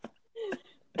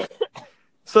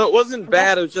 So it wasn't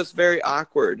bad. It was just very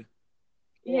awkward.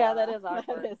 Yeah, that is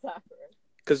awkward. That is awkward.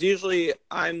 Because usually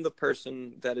I'm the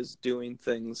person that is doing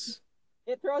things,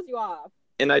 It throws you off.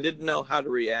 and I didn't know how to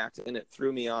react, and it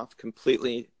threw me off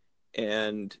completely.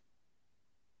 And,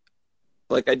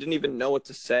 like, I didn't even know what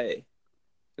to say.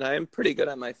 And I am pretty good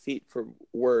on my feet for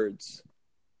words.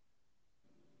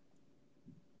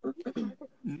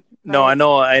 No, I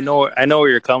know where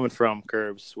you're coming from,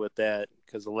 Curbs, with that.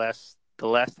 Because the last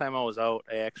time I was out,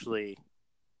 I actually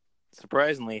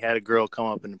surprisingly had a girl come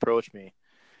up and approach me,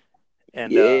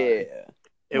 And Yeah.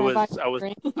 it was I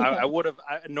Yeah. would have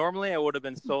normally I would have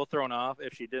been so thrown off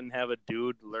if she didn't have a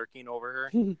dude lurking over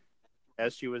her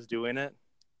as she was doing it.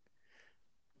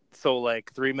 So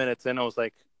like 3 minutes in, I was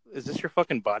like, "Is this your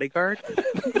fucking bodyguard?"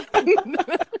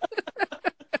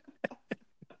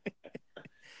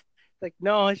 Like,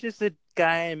 no, it's just a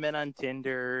guy I met on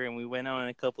Tinder, and we went on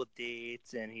a couple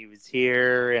dates, and he was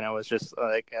here, and I was just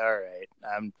like, all right,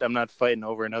 I'm not fighting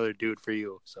over another dude for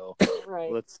you, so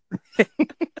Right. let's.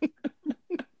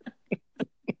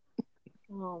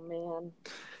 Oh man.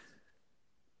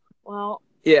 Well,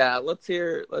 Yeah, let's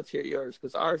hear yours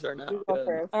because ours are not You go good.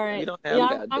 first. all right. We don't have Yeah,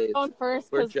 bad I'm dates. going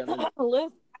first We're because gentlemen.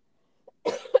 Liz.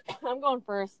 I'm going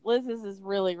first. Liz's is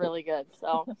really, really good.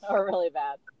 So, Or really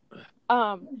bad.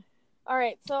 all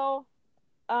right. So,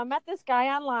 met this guy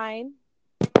online,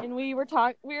 and we were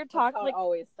talking That's how like it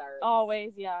always starts.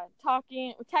 always, yeah,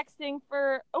 texting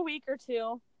for a week or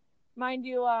two. Mind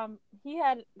you, he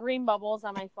had green bubbles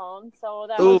on my phone, so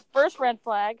that was first red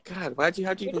flag. God, how'd you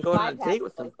You even just go on a bypass date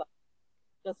with those him? things.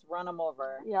 Just run them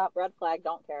over. Yep. Red flag,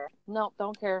 don't care. Nope,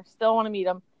 don't care. Still want to meet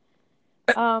him.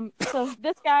 So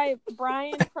this guy,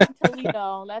 Brian from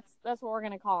Toledo, that's what we're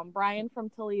gonna call him, Brian from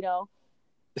Toledo.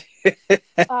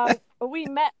 We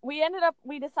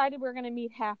decided we were gonna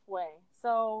meet halfway.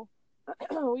 So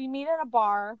we meet at a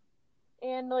bar,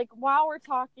 and like while we're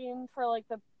talking for like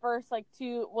the first like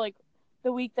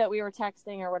the week that we were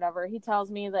texting or whatever, he tells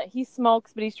me that he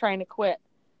smokes but he's trying to quit.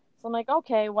 So I'm like,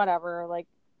 okay, whatever. Like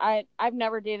I've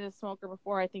never dated a smoker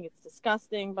before. I think it's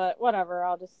disgusting, but whatever.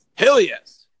 I'll just Hell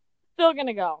yes. still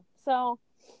gonna go. So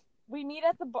we meet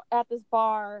at this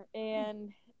bar,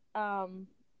 and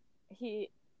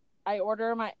I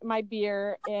order my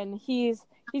beer, and he's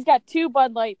got 2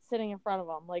 Bud Lights sitting in front of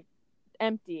him, like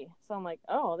empty. So I'm like,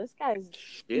 oh, this guy's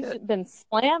he's Shit. been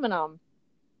slamming them.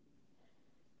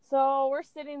 So we're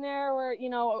sitting there,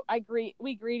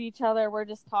 we greet each other, we're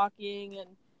just talking, and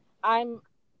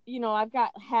I've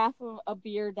got half of a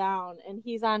beer down, and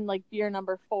he's on like beer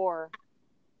number 4.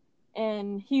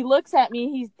 And he looks at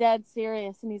me, he's dead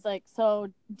serious, and he's like, so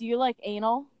do you like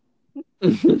anal?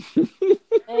 And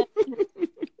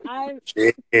I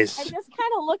just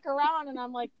kind of look around, and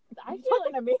I'm like, I feel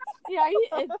like, to me. yeah, he's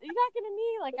talking to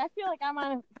me. Like, I feel like I'm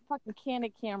on a fucking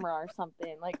candid camera or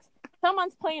something. Like,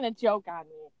 someone's playing a joke on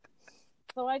me.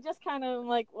 So I just kind of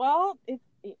like, well,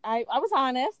 I was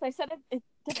honest. I said it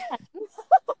depends.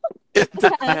 It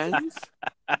depends.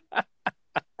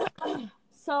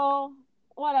 So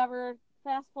whatever.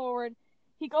 Fast forward,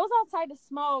 he goes outside to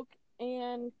smoke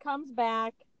and comes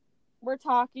back. We're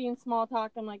talking, small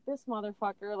talk. I'm like, this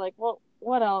motherfucker. Like,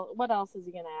 what else? What else is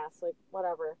he gonna ask? Like,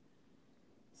 whatever.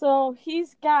 So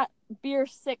he's got beer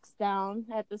 6 down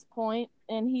at this point,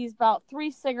 and he's about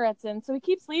 3 cigarettes in. So he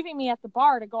keeps leaving me at the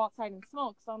bar to go outside and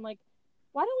smoke. So I'm like,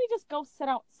 why don't we just go sit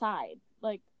outside?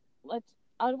 Like,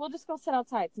 we'll just go sit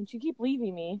outside since you keep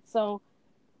leaving me. So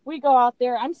we go out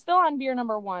there. I'm still on beer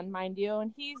number 1, mind you,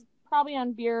 and he's probably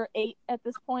on beer 8 at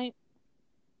this point,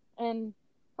 and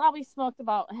probably smoked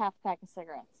about a half pack of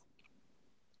cigarettes.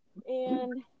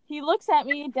 And he looks at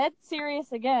me, dead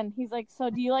serious again. He's like,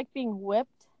 so do you like being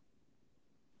whipped?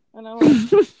 And I'm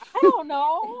like, I don't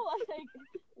know. Like,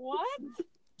 what?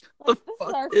 The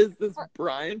Like, fuck is this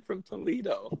Brian from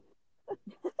Toledo?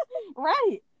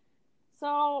 Right.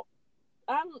 So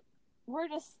we're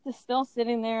just still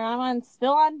sitting there. I'm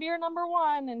still on beer number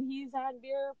 1, and he's on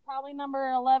beer probably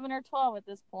number 11 or 12 at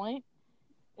this point.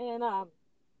 And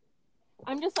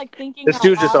I'm just like thinking. This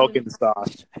dude's just out getting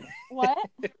sauced. What?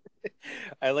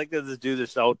 I like that this dude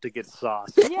is out to get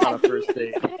sauced Yeah, on a first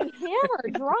date. and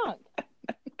hammered, drunk.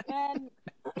 And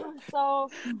so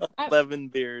 11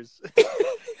 beers.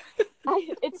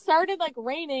 it started like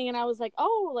raining, and I was like,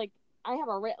 oh, like I have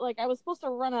I was supposed to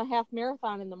run a half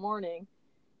marathon in the morning,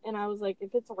 and I was like,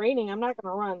 if it's raining, I'm not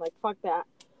gonna run. Like, fuck that.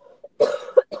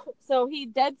 So he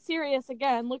dead serious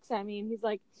again, looks at me, and he's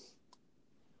like,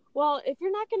 well, if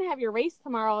you're not gonna have your race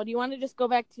tomorrow, do you want to just go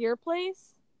back to your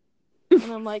place?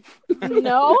 And I'm like,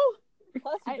 no.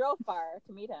 Plus, you drove far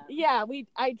to meet him. Yeah,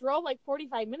 I drove like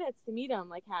 45 minutes to meet him,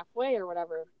 like halfway or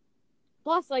whatever.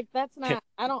 Plus, like, that's not.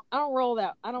 I don't roll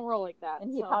that. I don't roll like that.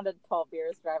 And he pounded 12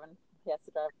 beers driving. He has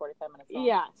to drive 45 minutes home.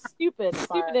 Yeah, stupid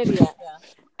idiot. Yeah.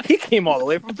 He came all the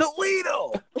way from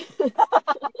Toledo. So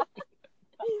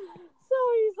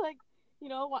he's like,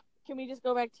 what? Can we just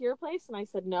go back to your place? And I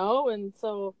said no. And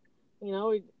so,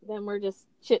 then we're just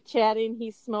chit chatting.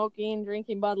 He's smoking,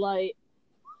 drinking Bud Light,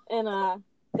 and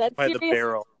that's By serious. the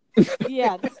barrel.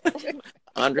 Yeah.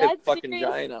 Andre That's fucking serious.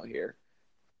 Giant out here.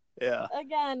 Yeah.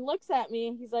 Again, looks at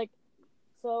me. He's like,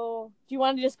 so do you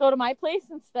want to just go to my place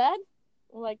instead?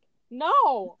 I'm like,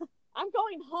 no. I'm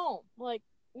going home. Like,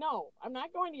 no, I'm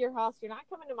not going to your house. You're not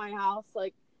coming to my house.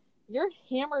 Like, you're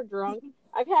hammered drunk.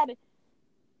 I've had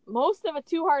most of a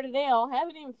 2 Hearted Ale,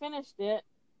 haven't even finished it,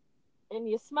 and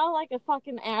you smell like a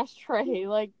fucking ashtray.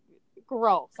 Like,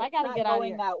 gross. I gotta Not get out of going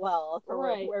here. that well for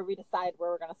Right. where we decide where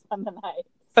we're gonna spend the night.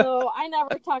 So I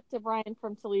never talked to Brian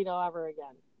from Toledo ever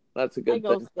again. That's a I good thing,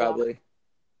 ghosted him. probably.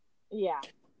 Yeah,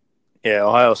 Yeah,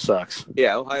 Ohio sucks.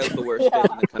 Yeah, Ohio's the worst state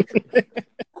in the country.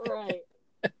 right.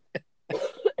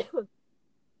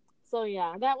 So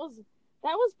yeah, that was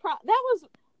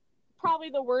probably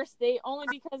the worst date, only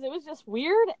because it was just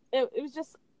weird. It was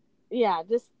just, yeah,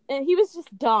 and he was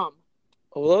just dumb.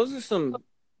 Well, those are some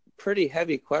pretty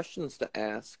heavy questions to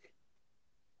ask.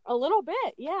 A little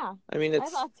bit, yeah. I mean, I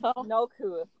thought so. No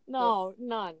coup. No,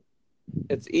 none.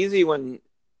 it's easy when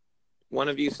one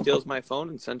of you steals my phone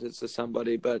and sends it to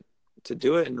somebody, but to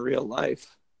do it in real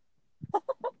life,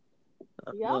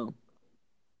 Yep. no,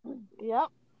 Yep.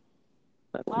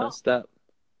 that's Well. messed up.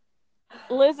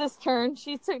 Liz's turn.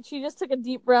 She just took a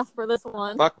deep breath for this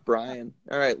one. Fuck Brian.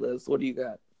 All right, Liz, what do you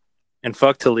got? And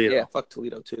fuck Toledo. Yeah, fuck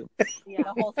Toledo too. Yeah.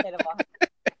 The whole state of Ohio.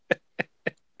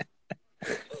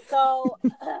 So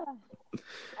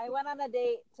I went on a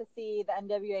date to see the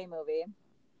NWA movie,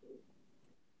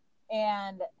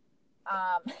 and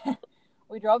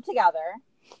we drove together,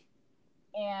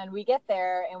 and we get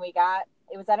there, and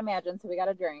it was at Imagine, so we got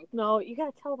a drink. No, you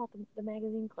gotta tell about the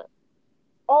magazine clip.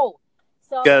 Oh,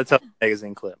 so Gotta tell the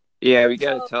magazine clip. Yeah, we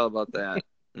gotta tell about that.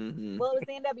 Mm-hmm. well, it was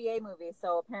the NWA movie,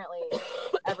 so apparently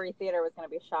every theater was going to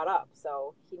be shot up,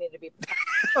 so he needed to be.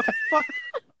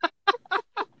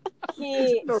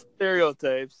 No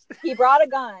stereotypes. He brought a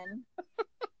gun.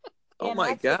 Oh and my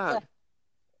I took god.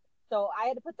 So I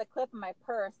had to put the clip in my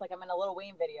purse, like I'm in a Lil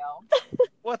Wayne video.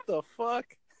 What the fuck?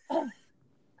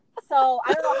 So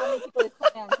I don't know how many people he's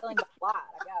planning on killing, but a lot,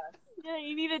 I guess. Yeah,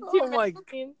 you needed Oh two my-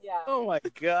 magazines. Yeah. Oh my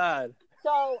god.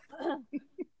 So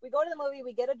we go to the movie,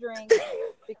 we get a drink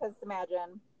because it's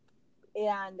Imagine,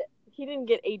 and He didn't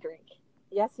get a drink.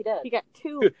 yes, he did. He got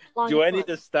two. Do I need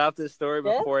to stop this story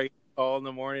Did? before I call in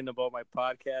the morning about my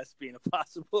podcast being a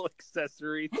possible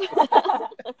accessory?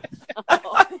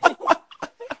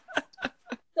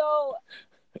 So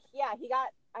yeah, he got.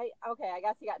 I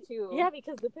guess he got two. Yeah,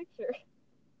 because the picture.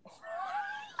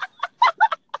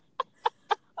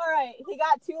 All right, he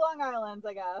got 2 Long Islands,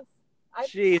 I guess.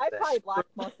 Jesus. I probably blocked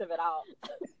most of it out.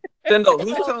 Dindal,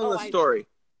 who's Oh, telling the I- story?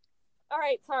 All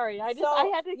right, sorry. I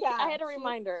So, had to she's-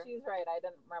 remind her. She's right. I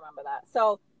didn't remember that.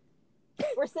 So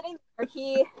we're sitting there.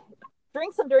 He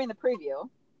drinks them during the preview.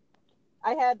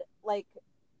 I had like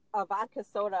a vodka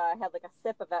soda. I had like a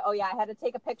sip of it. Oh yeah, I had to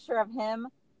take a picture of him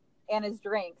and his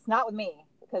drinks, not with me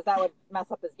because that would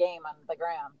mess up his game on the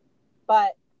gram.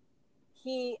 But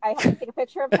I had to take a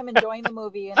picture of him enjoying the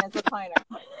movie in his recliner.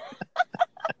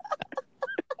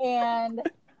 And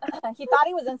he thought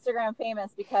he was Instagram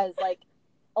famous because like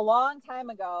a long time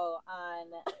ago on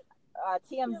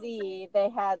TMZ, they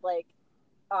had like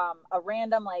a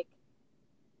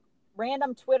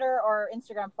random Twitter or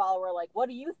Instagram follower like, what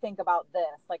do you think about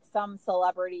this? Like some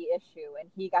celebrity issue. And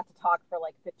he got to talk for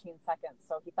like 15 seconds.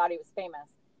 So he thought he was famous.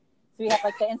 So he had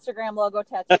like the Instagram logo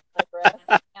tattooed on his wrist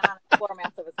and on the floor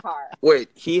mats of his car. Wait,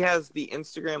 he has the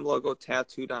Instagram logo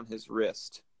tattooed on his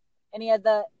wrist. And he had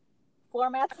the floor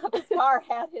mats of his car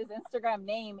had his Instagram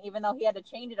name, even though he had to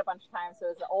change it a bunch of times. So it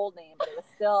was the old name, but it was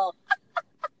still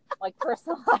like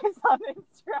personalized on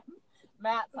Instagram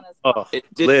mats on his car. Oh,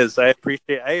 Liz, I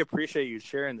appreciate you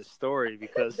sharing the story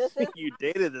because you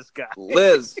dated this guy.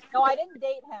 Liz, No, I didn't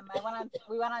date him.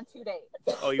 We went on 2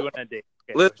 dates. Oh, you went on a date.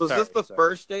 Okay, Liz, was sorry, this the sorry.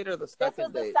 first date or the This was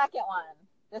second the date? second one.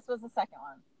 This was the second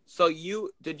one. So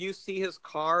did you see his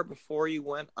car before you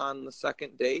went on the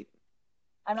second date?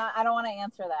 I don't want to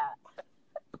answer that.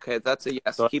 Okay, that's a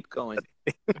yes. Keep going.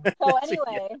 So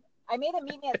anyway, I made him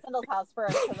meet me at Sindle's house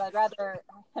first because I'd rather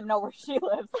him know where she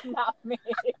lives, not me.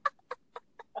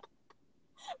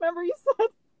 Remember you said,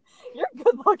 you're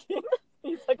good looking.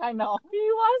 He's like, I know. He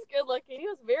was good looking. He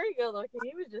was very good looking.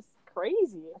 He was just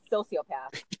crazy. A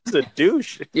sociopath. He's a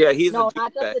douche. Yeah, he's No, a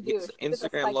not just douchebag. a douche. He's He was a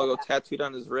Instagram logo psychopath. tattooed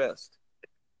on his wrist.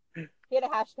 He had a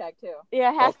hashtag too.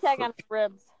 Yeah, hashtag on his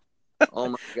ribs. Oh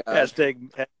my god.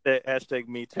 Hashtag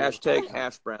me too. Hashtag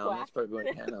hash brown. That's probably what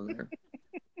he had on there.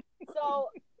 So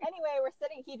anyway, we're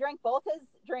sitting. He drank both his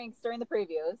drinks during the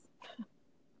previews.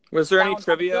 Was there any Down-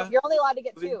 trivia? You're only allowed to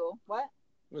get 2. What?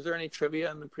 Was there any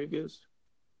trivia in the previews?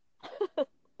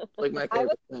 Like my I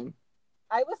favorite thing.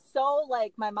 I was so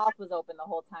like my mouth was open the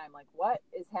whole time. Like, what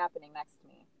is happening next to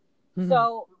me? Hmm.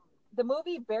 So the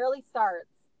movie barely starts,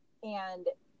 and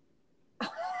I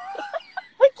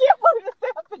can't believe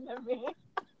this happened to me.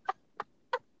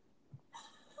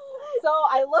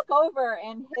 I look over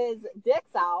and his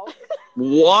dick's out,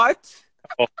 What?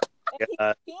 Oh, and he's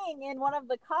God. peeing in one of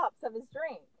the cups of his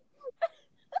drink.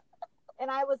 And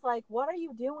I was like, "What are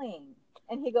you doing?"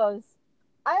 And he goes,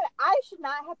 I should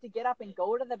not have to get up and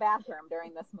go to the bathroom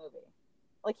during this movie.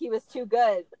 Like, he was too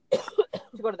good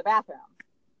to go to the bathroom.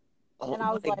 Oh And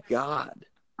I was my like- God.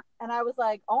 And I was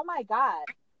like, "Oh my God."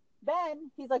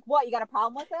 Then he's like, "What, you got a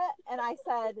problem with it?" And I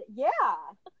said, "Yeah."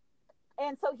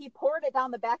 And so he poured it down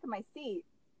the back of my seat.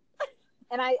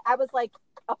 And I was like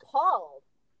appalled.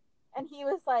 And he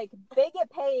was like, "They get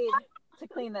paid to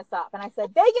clean this up." And I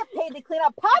said, "They get paid to clean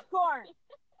up popcorn,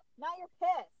 not your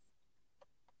piss."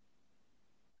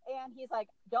 And he's like,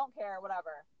 "Don't care,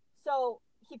 whatever." So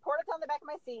he poured it down the back of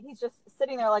my seat. He's just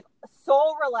sitting there like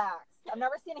so relaxed. I've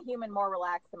never seen a human more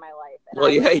relaxed in my life. And Well,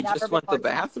 I've yeah, he never just been went to the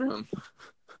more- bathroom.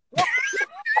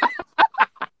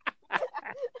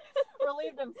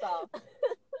 relieved himself.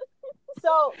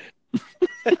 So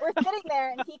we're sitting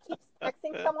there and he keeps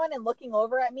texting someone and looking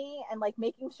over at me and like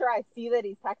making sure I see that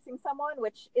he's texting someone,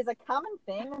 which is a common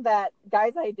thing that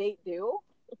guys I date do.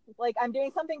 Like, I'm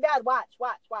doing something bad, watch.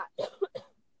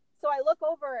 So I look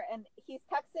over and he's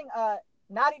texting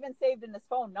not even saved in his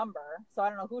phone number, so I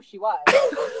don't know who she was.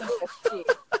 She,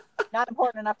 not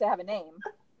important enough to have a name.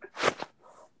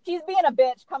 She's being a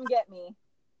bitch, come get me.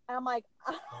 And I'm like,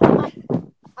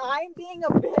 I'm being a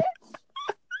bitch?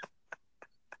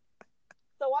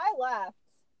 So I left,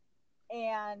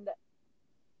 and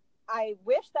I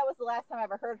wish that was the last time I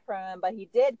ever heard from him, but he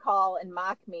did call and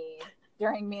mock me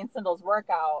during me and Cindel's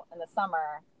workout in the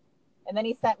summer. And then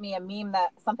he sent me a meme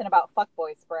that something about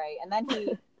fuckboy spray. And then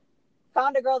he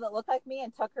found a girl that looked like me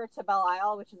and took her to Belle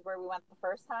Isle, which is where we went the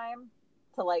first time,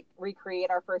 to like recreate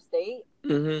our first date.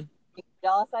 Mm-hmm.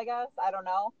 Jealous, I guess. I don't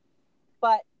know.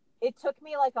 But it took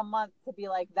me like a month to be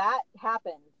like, that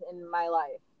happened in my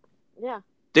life. Yeah.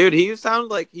 Dude, he sounded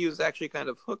like he was actually kind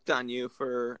of hooked on you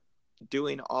for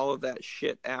doing all of that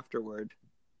shit afterward.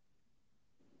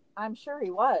 I'm sure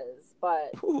he was,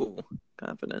 but Ooh,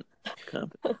 confident.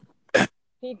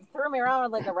 he threw me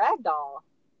around like a rag doll.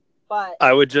 But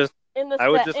I would just In the I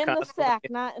would sack, just in the constantly- sack,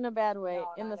 not in a bad way. No,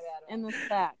 in not the in a bad way. in the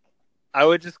sack. I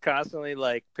would just constantly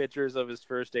like pictures of his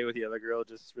first date with the other girl.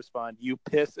 Just respond, "You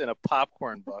piss in a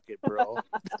popcorn bucket, bro."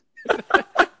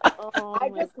 Oh,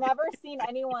 I've my just never seen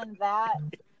anyone that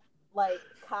like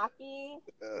cocky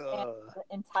and Ugh.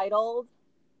 entitled,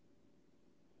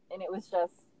 and it was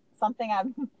just something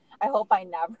I hope I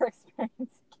never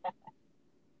experience again.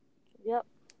 Yep.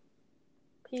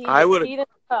 Peed, I would- peed in the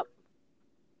cup.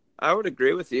 I would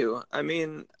agree with you. I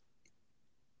mean,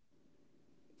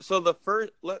 so the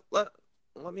first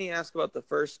let me ask about the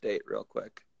first date real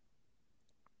quick.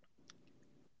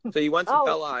 So you went to Oh.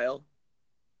 Belle Isle.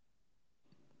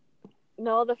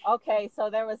 No, Okay, so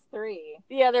there was 3.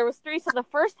 yeah, there was 3. So the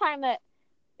first time that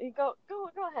you go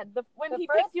ahead. When The he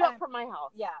first picked you up time- from my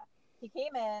house. Yeah, he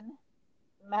came in,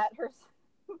 met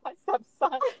my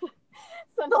stepson,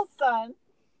 Cindel's son,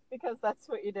 because that's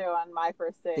what you do on my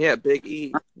first date. Yeah, Big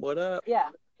E. What up? Yeah.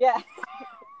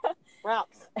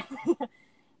 Ralph's.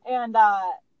 And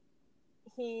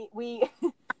we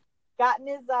got in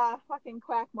his fucking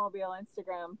Quackmobile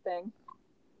Instagram thing,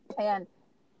 and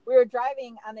we were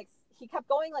driving on he kept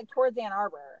going like towards Ann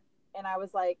Arbor, and I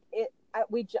was like,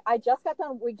 we just got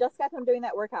done doing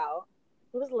that workout.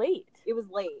 It was late. It was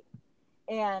late,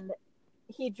 and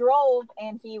he drove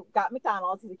and he got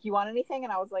McDonald's. He's like, "You want anything?"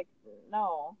 And I was like,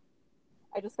 "No,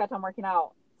 I just got done working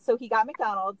out." So he got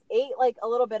McDonald's, ate like a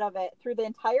little bit of it, threw the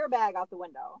entire bag out the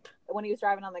window when he was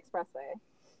driving on the expressway.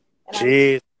 And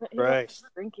Jeez, He was Christ.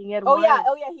 drinking it. oh yeah,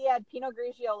 he had Pinot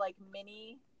Grigio like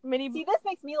mini. Mini. See, this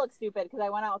makes me look stupid because I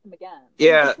went out with him again.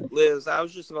 Yeah, Liz, I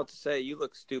was just about to say you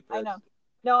look stupid. I know.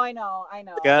 No, I know.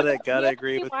 Gotta Yeah,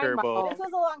 agree with wine Turbo. bottle. This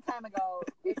was a long time ago.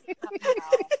 This is not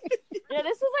now. Yeah,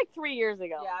 this was like 3 years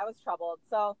ago. Yeah, I was troubled.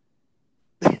 So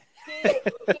he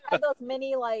had those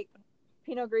mini like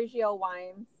Pinot Grigio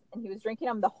wines, and he was drinking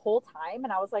them the whole time.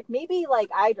 And I was like, maybe like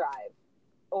I drive,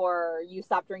 or you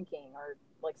stop drinking, or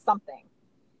like something.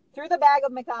 Threw the bag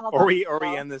of McDonald's. Or on we the floor.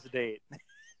 end this date.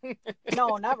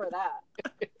 No, never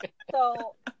that.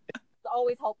 So it's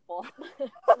always hopeful.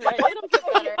 Right, it'll get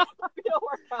better. It'll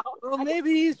work out. Well,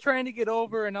 maybe he's trying to get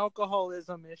over an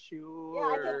alcoholism issue. Yeah,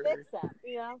 I can fix him.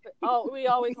 Yeah. But, we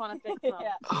always want to fix them.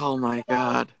 Yeah. Oh my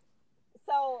God.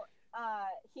 So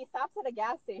he stops at a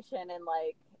gas station in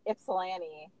like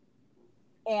Ypsilanti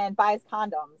and buys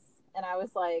condoms, and I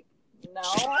was like, no,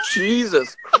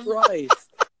 Jesus Christ.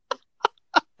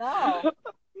 no.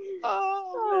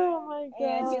 Oh my god.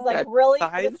 And he's like, That really?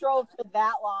 side- This drove for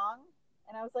that long?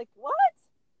 And I was like, what?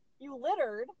 You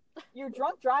littered. You're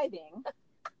drunk driving.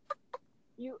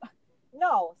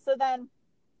 No. So then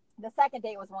the second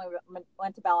date was when we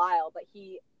went to Belle Isle, but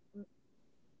he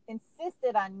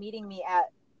insisted on meeting me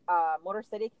at Motor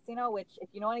City Casino, which, if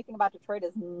you know anything about Detroit,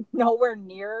 is nowhere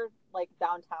near like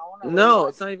downtown. No,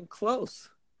 it's not even close.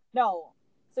 No.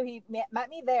 So he met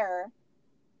me there,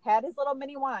 had his little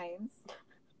mini wines,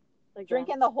 like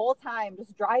drinking the whole time,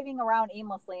 just driving around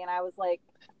aimlessly. And I was like,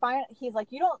 fine. He's like,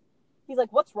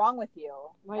 what's wrong with you?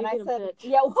 Why and you I being a said, bitch?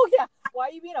 yeah, why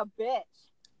are you being a bitch?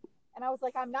 And I was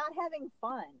like, I'm not having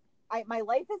fun. My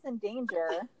life is in danger.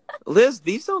 Liz,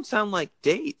 these don't sound like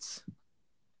dates.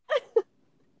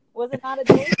 Was it not a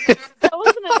date? That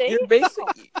wasn't a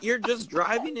date. You're just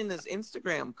driving in this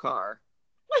Instagram car.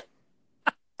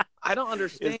 I don't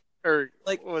understand. Or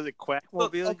Like, what was it, Quackmobile?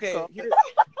 look, you okay, called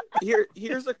it?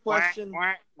 here's a question.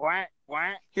 Quack.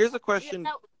 Here's a question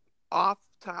Yeah. off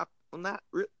top. Well, not.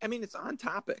 I mean, it's on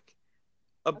topic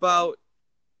about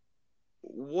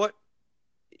what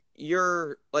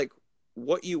you're like,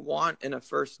 what you want in a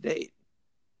first date,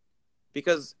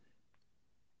 because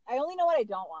I only know what I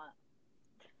don't want.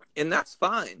 and that's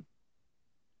fine.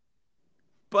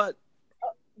 But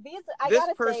This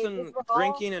person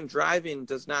drinking and driving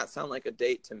does not sound like a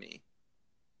date to me.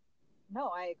 No,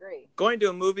 I agree. Going to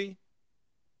a movie,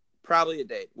 probably a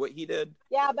date. What he did.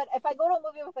 Yeah, but if I go to a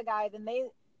movie with a guy, then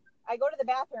I go to the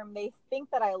bathroom, they think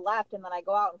that I left, and then I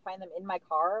go out and find them in my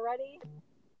car already.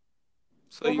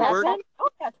 So you were. Oh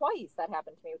yeah, twice that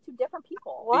happened to me with two different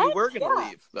people. What? You were gonna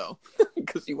leave though,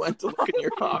 because you went to look in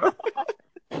your car.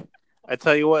 I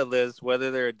tell you what, Liz, whether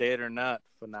they're a date or not,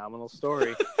 phenomenal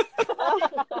story.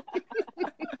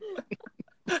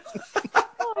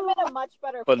 I'm in a much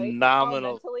better place.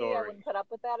 Phenomenal mentally, story. I wouldn't put up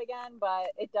with that again, but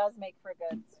it does make for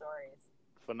good stories.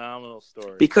 Phenomenal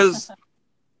story. Because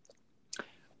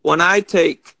when I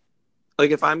take,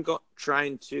 like, if I'm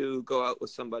trying to go out with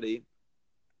somebody,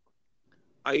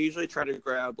 I usually try to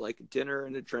grab like dinner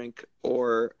and a drink,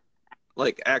 or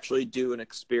like actually do an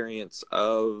experience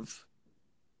of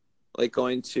like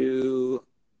going to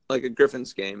like a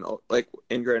Griffins game, like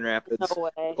in Grand Rapids, No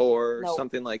way. or No.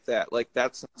 something like that. Like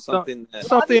that's something that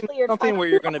something Obviously, you're something where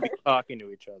trying you're to- going to be talking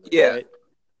to each other. Yeah. Right?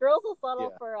 Girls will settle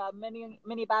Yeah. for a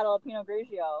mini bottle of Pinot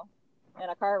Grigio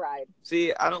and a car ride.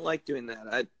 See, I don't like doing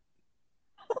that.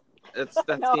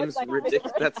 That No, seems it's like-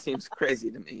 ridiculous. That seems crazy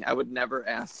to me. I would never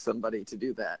ask somebody to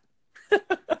do that.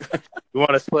 You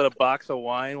want to split a box of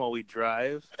wine while we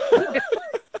drive?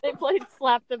 They played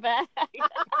slap the bag.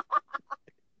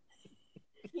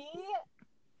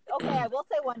 Okay, I will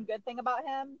say one good thing about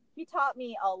him. He taught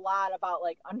me a lot about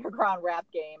like underground rap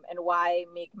game and why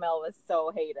Meek Mill was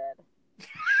so hated.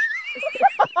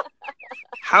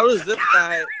 How does this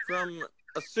guy from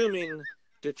assuming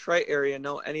Detroit area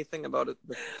know anything about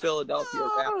the Philadelphia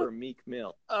rapper Meek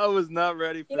Mill? I was not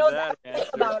ready He for knows that everything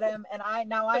answer. about him, and I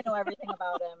know everything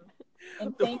about him.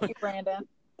 And thank you, Brandon.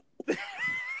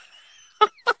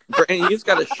 Brandon, you just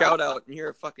got a shout out, and you're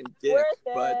a fucking dick, Worth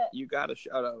but it. you got a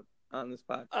shout out on this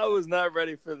podcast. I was not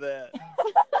ready for that.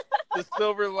 The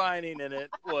silver lining in it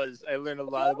was I learned a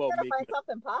lot We're about gonna Meek find Mill.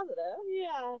 something positive.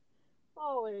 Yeah,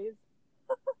 always.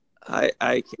 I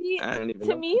can't, See, I don't even to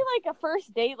know. me, like a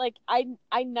first date, like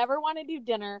I never want to do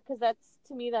dinner because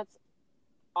that's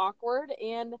awkward.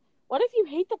 And what if you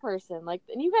hate the person? Like,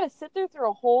 and you got to sit there through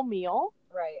a whole meal.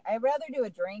 Right. I'd rather do a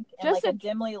drink in Just like a- a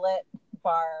dimly lit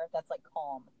bar that's like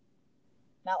calm.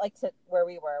 Not like to where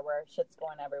we were, where shit's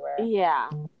going everywhere. Yeah,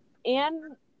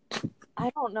 and I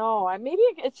don't know. Maybe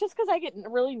it's just because I get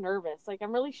really nervous. Like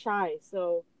I'm really shy.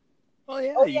 So Well,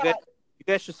 yeah, Oh, you yeah.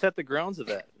 guys should set the grounds of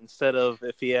that. Instead of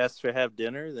if he asks to have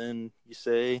dinner, then you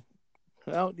say,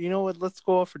 well, you know what? Let's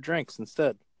go out for drinks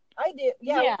instead. I do.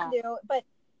 Yeah, Yeah. we do. But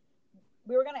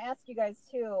we were going to ask you guys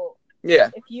too, Yeah,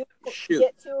 if you shoot.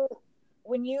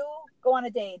 when you go on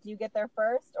a date, do you get there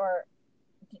first or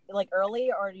like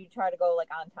early, or do you try to go like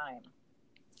on time?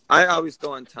 I always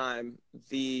go on time.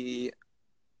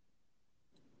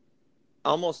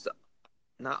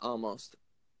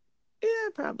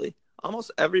 Probably.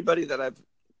 Almost everybody that I've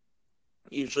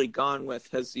usually gone with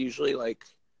has usually like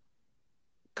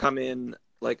come in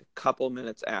like a couple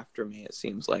minutes after me. It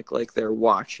seems like they're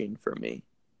watching for me.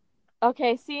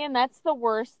 okay, see, and that's the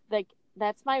worst. Like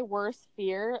that's my worst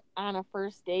fear on a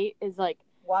first date is like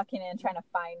Walking in, trying to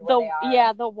find where they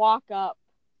are. the walk up.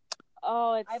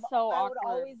 Oh, it's so I would awkward.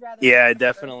 always rather Yeah, meet the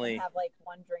person definitely. have like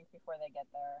one drink before they get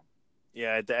there.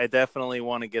 Yeah, I definitely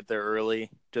want to get there early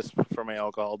just for my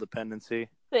alcohol dependency.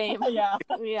 Same. Yeah,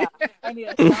 Yeah. I need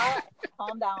a shot.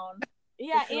 Calm down.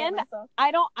 Yeah, Secure and myself.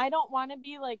 I don't want to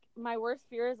be like my worst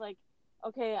fear is like,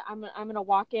 okay, I'm gonna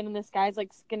walk in and this guy's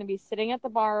like gonna be sitting at the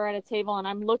bar or at a table and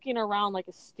I'm looking around like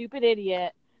a stupid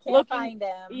idiot, Can't looking, find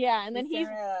him. yeah, and then staring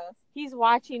at us. he's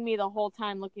watching me the whole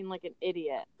time, looking like an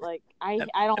idiot. Like I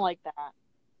don't like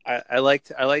that. I like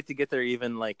to get there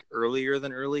even like earlier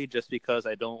than early, just because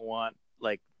I don't want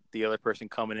like the other person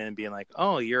coming in and being like,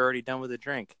 "Oh, you're already done with a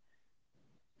drink,"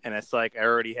 and it's like I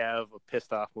already have a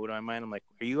pissed off mood on my mind. I'm like,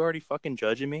 "Are you already fucking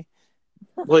judging me?"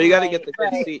 Well, you got to Right, get the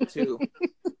good right. seat too.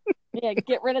 Yeah,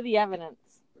 get rid of the evidence.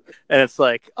 And it's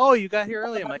like, "Oh, you got here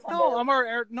early." I'm like, "No,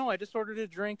 Bartender. no, I just ordered a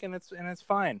drink and it's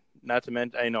fine." Not to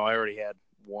mention, I know I already had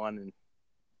one and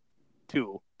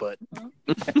two, but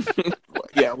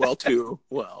Yeah, well, too.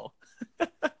 Well,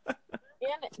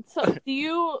 And so, do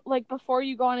you like before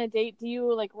you go on a date? Do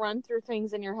you like run through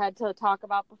things in your head to talk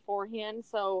about beforehand,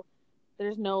 so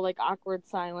there's no like awkward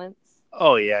silence?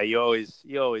 oh yeah, you always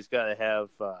got to have.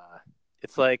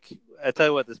 It's like I tell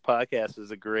you what, this podcast is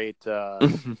a great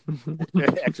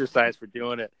exercise for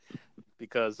doing it,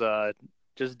 because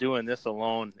just doing this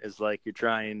alone is like you're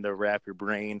trying to wrap your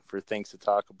brain for things to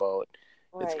talk about.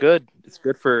 It's Right. good. It's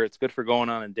good for going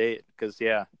on a date, because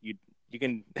yeah, you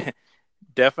can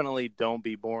definitely don't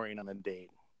be boring on a date.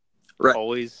 right.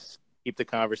 Always keep the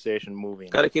conversation moving.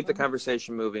 Got to keep the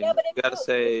conversation moving. Yeah, but You got to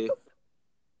say.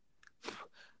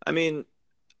 I mean,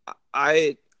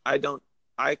 I don't.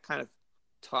 I kind of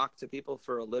talk to people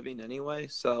for a living anyway,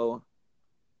 so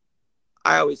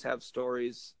I always have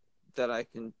stories that I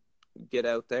can get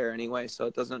out there anyway. So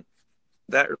it doesn't.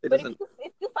 That really But doesn't.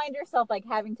 if you find yourself like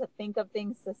having to think of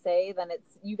things to say, then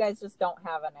it's you guys just don't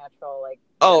have a natural like.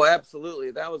 Oh,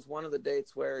 absolutely. That was one of the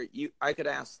dates where I could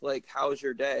ask like, "How's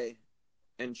your day?"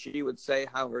 and she would say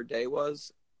how her day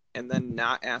was, and then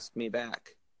not ask me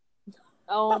back.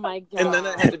 Oh my god. And then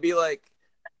I had to be like,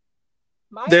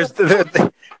 Mine There's was-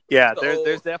 yeah, So-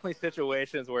 there's definitely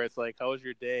situations where it's like, "How was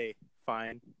your day?"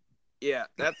 Fine. yeah,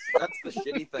 that's the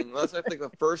shitty thing. That's like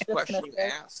the first question you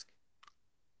ask.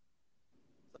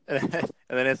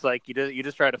 And then it's like you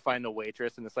just try to find the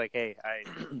waitress, and it's like, "Hey, I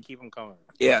keep them coming."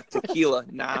 Yeah, tequila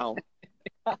now.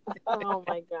 Oh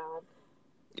my god.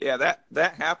 Yeah,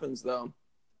 that happens though.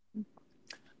 Yeah,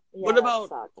 What that about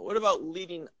sucks. what about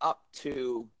leading up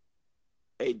to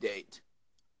a date?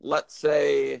 Let's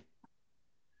say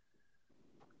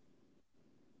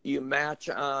you match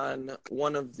on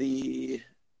one of the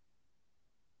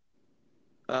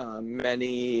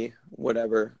many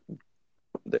whatever.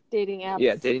 dating apps?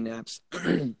 Yeah, dating apps.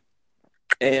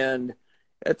 And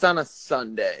it's on a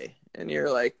Sunday, and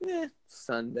you're like,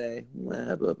 Sunday,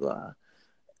 blah, blah, blah.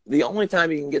 The only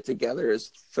time you can get together is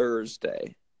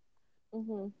Thursday.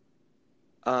 Mm-hmm.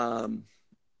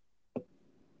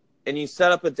 And you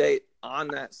set up a date on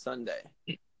that Sunday.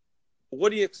 What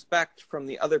do you expect from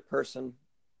the other person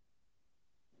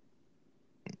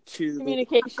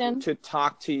Communication. to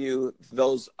talk to you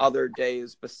those other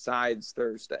days besides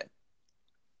Thursday?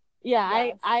 Yeah,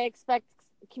 Yes. I expect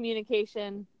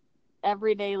communication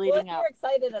every day Well, leading if up. you're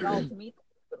excited at all to meet, them,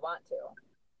 you would want to.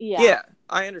 Yeah.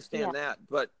 I understand that,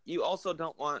 but you also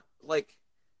don't want like.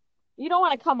 You don't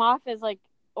want to come off as like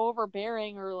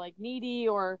overbearing or like needy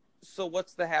or. So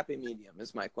what's the happy medium?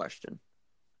 Is my question.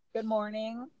 Good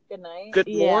morning. Good night. Good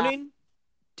Yeah. morning.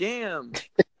 Damn.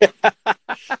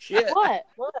 Shit. What?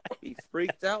 What? I'd be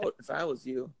freaked out if I was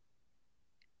you.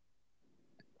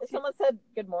 If someone said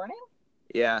good morning,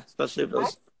 Yeah, especially if it was.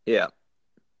 That's- Yeah.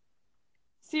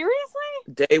 Seriously?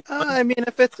 Day one. I mean,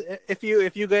 if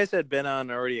you guys had been on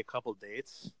already a couple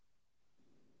dates,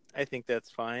 I think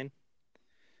that's fine.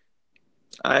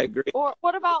 I agree. Or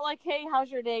what about like, hey, how's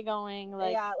your day going?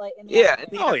 Like, yeah, like in the Yeah, in afternoon.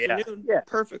 the Oh, yeah. afternoon. Yeah.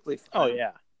 Perfectly fine. Oh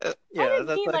yeah, I yeah. didn't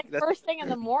That's mean like that's, first thing in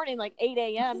the morning, like 8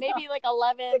 a.m. Maybe like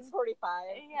 11. 6:45.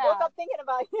 Yeah. Woke up thinking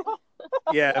about you.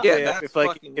 yeah. Yeah, If, that's if like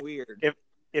fucking weird.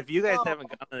 if you guys Oh. haven't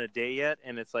gone on a date yet,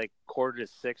 and it's like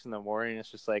 5:45 in the morning, it's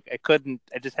just like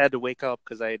I just had to wake up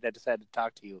because I just had to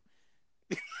talk to you.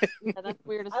 Yeah, that's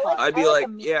weird as I like- fuck. I'd be I like like, a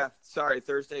meet- yeah, sorry,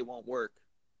 Thursday won't work.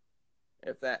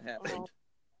 If that happened.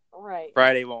 Right.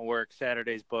 Friday won't work.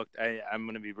 Saturday's booked. I'm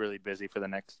gonna be really busy for the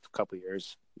next couple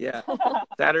years. Yeah.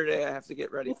 Saturday I have to get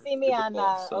ready You for see me Super on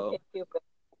Bowl, so. Okay Cupid.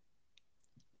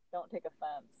 Don't take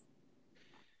offense.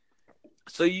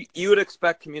 So you would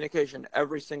expect communication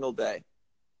every single day.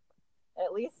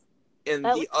 At least In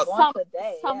At the least once a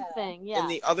day, yeah. something. Yeah. in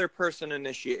the other person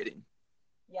initiating.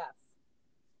 yes.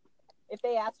 If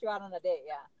they asked you out on a date,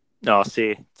 yeah. No,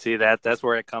 see that's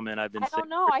where I come in. I've been I don't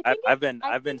know. I think I've been I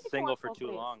I've been think it's single going for both too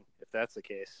ways. long. If that's the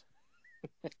case.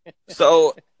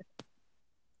 So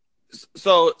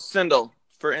Sindel,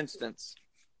 for instance,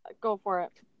 Go for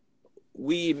it.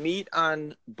 we meet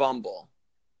on Bumble.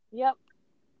 Yep.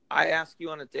 I ask you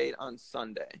on a date on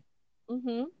Sunday.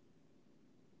 Mm-hmm.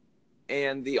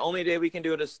 And the only day we can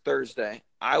do it is Thursday.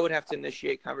 I would have to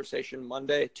initiate conversation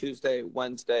Monday, Tuesday,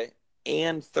 Wednesday,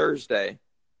 and Thursday.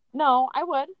 No, I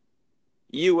would.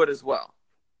 You would as well.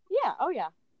 Yeah. Oh yeah.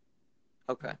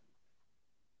 Okay.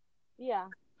 Yeah.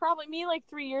 Probably me like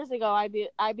 3 years ago. I'd be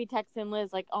texting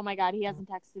Liz like, "Oh my God, he hasn't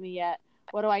texted me yet.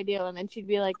 What do I do?" And then she'd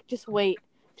be like, "Just wait,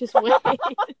 just wait."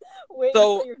 Wait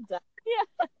So- until you're done.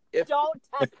 Yeah. If Don't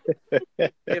text.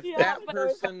 if Yeah, that but-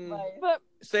 person But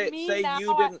say me now,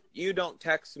 you don't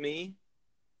text me,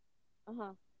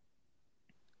 uh-huh.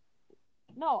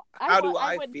 No, How do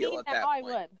I would. feel Me at now, that I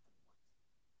point? would.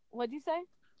 What'd you say?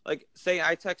 like say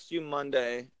I text you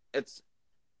Monday, it's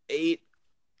 8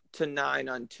 to 9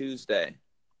 on Tuesday,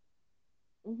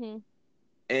 Mm-hmm.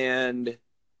 and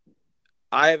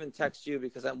I haven't texted you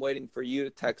because I'm waiting for you to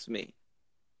text me,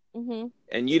 Mm-hmm.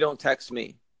 and you don't text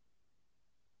me.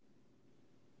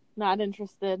 Not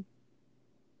interested.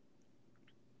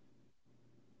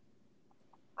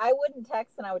 I wouldn't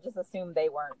text, and I would just assume they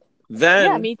weren't.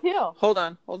 Then Yeah, me too. hold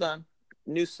on.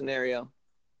 New scenario.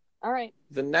 All right.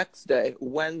 The next day,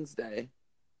 Wednesday,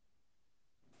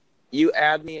 you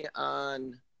add me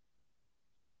on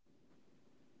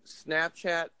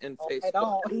Snapchat and Oh, Facebook. I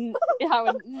don't. I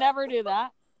would never do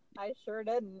that. I sure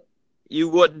didn't. You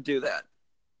wouldn't do that.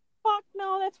 Fuck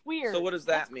no, that's weird. So what does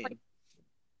That's that mean? crazy.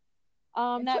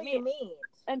 Until That you means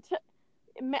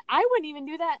meet. I wouldn't even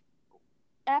do that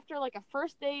after like a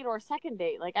first date or a second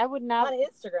date. Like I would not. On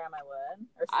Instagram, I would.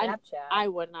 Or Snapchat. I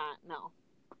would not. No.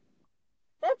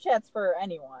 Snapchat's for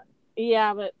anyone.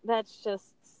 Yeah, but that's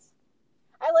just.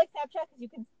 I like Snapchat because you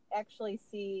can actually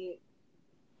see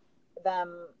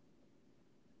them,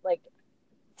 like,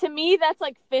 To me, that's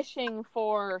like fishing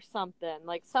for something.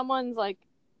 Like someone's like,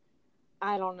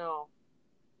 I don't know.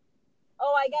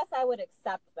 oh, I guess I would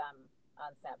accept them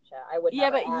on Snapchat. I would. Yeah,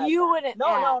 never but add you them. wouldn't No,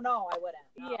 add. no, I wouldn't.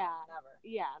 No, Yeah. never.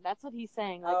 Yeah, that's what he's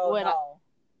saying. Like, Oh would no.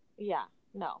 yeah,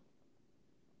 no.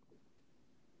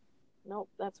 Nope,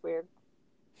 that's weird.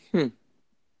 Hmm.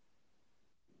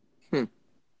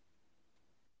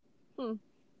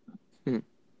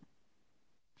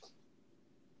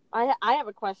 I have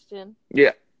a question.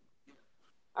 Yeah.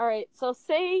 All right, so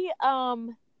say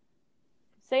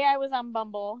I was on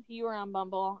Bumble, you were on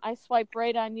Bumble. I swipe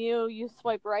right on you, you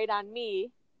swipe right on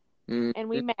me, Mm-hmm. and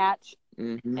we match.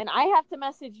 Mm-hmm. And I have to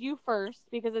message you first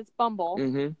because it's Bumble.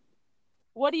 Mm-hmm.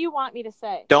 What do you want me to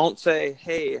say? Don't say,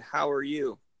 "Hey, how are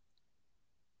you?"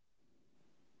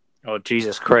 Oh,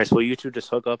 Jesus Christ. Will you two just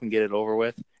hook up and get it over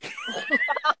with?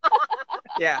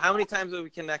 Yeah. How many times have we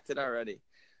connected already?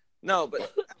 No,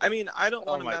 but I mean, I don't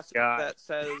Oh want a my message God. that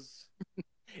says,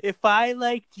 If I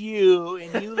liked you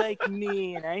and you liked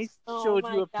me and I Oh showed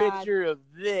my you a God. picture of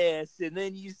this and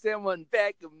then you sent one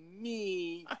back of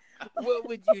me, what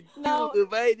would you do No.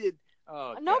 if I did?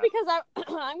 Oh, No, God. because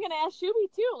I'm gonna ask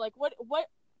Shuby too. Like, what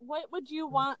would you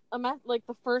want like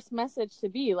the first message to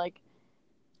be? Like,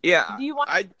 "Yeah, do you want?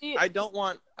 I don't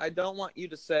want you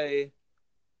to say,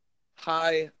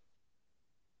 hi,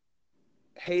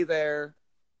 hey there,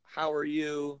 how are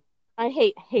you, I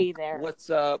hate hey there. what's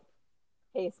up,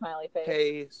 Hey, smiley face.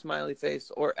 hey, smiley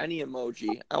face," or any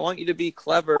emoji. I want you to be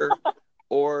clever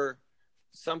or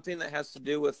something that has to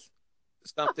do with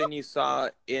something you saw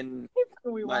in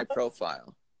We my want-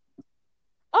 profile.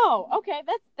 Oh, okay,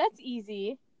 that's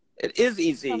easy. It is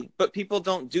easy, but people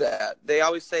don't do that. They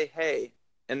always say, "Hey,"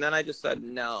 and then I just said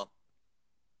no.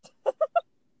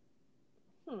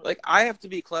 Like, I have to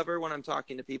be clever when I'm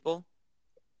talking to people.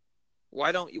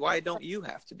 Why don't you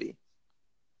have to be?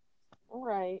 All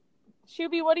right,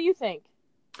 Shuby, what do you think?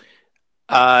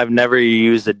 I've never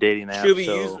used a dating app. Shuby,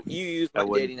 so you use I my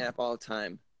wouldn't. dating app all the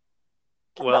time.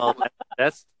 Well,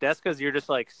 that's because you're just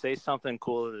like, say something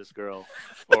cool to this girl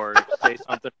or say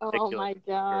something Oh ridiculous. my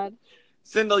God.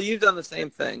 Sindel, you've done the same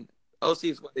thing.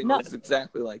 OC's wedding No. was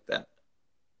exactly like that.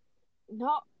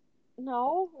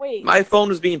 No, wait. My phone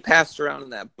was being passed around in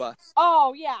that bus.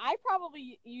 Oh yeah, I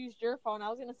probably used your phone. I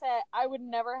was gonna say I would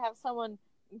never have someone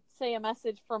say a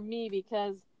message from me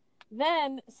because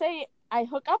then say I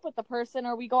hook up with the person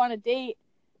or we go on a date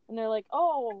and they're like,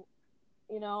 oh,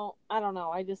 I don't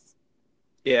know. I just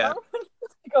Yeah.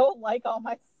 Go like all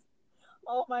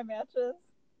my matches.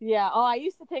 yeah. Oh, I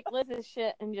used to take Liz's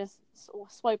shit and just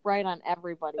swipe right on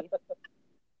everybody.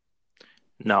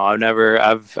 No,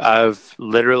 I've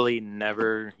literally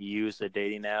never used a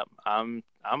dating app. I'm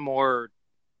more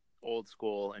old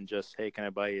school and just, hey, can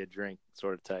I buy you a drink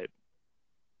sort of type.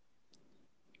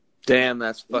 Damn,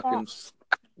 that's fucking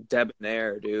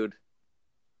debonair, dude.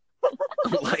 I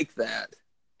like that.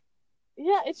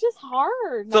 Yeah, it's just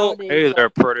hard So- nowadays. Hey there,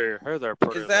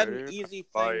 pretty Is that an lady. easy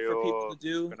Buy thing for people you to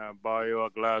do? Can I buy you a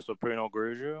glass of Pinot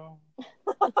Grigio?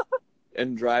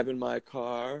 and drive in my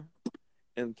car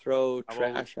and throw How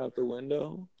about trash out the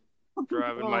window.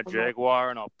 driving my Oh, my- Jaguar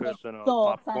and I'll piss in a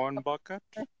popcorn bucket?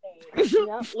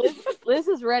 Yep. Liz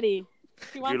is ready.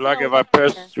 She Would you wants like to if know I where.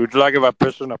 piss? Would you like if I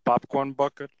piss in a popcorn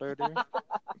bucket, lady?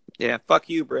 Yeah, fuck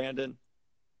you, Brandon.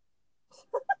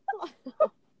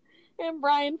 And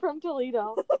Brian from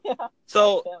Toledo.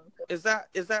 So is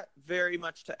that very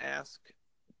much to ask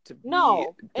to be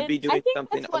No, to and be I doing think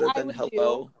something that's what other I than would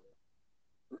hello?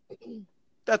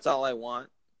 That's all I want.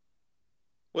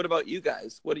 What about you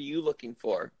guys? What are you looking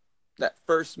for? That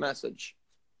first message.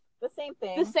 The same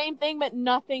thing. The same thing, but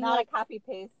nothing Not like a copy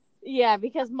paste. yeah,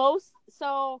 because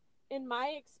so in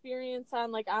my experience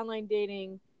on like online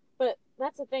dating, but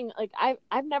that's the thing, like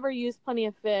I've never used Plenty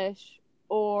of Fish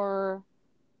or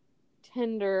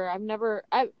Tinder. I've never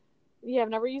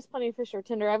used Plenty of Fish or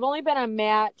Tinder. I've only been on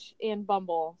Match and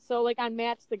Bumble. So like on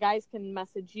Match the guys can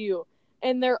message you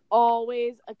and they're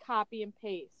always a copy and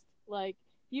paste. Like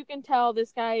you can tell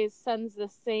this guy sends the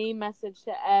same message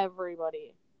to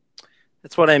everybody.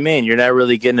 That's what I mean. You're not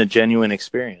really getting a genuine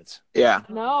experience. Yeah.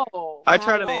 No. I not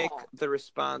try to at make all. the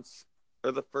response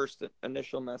or the first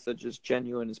initial message as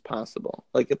genuine as possible.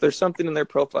 Like if there's something in their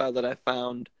profile that I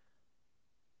found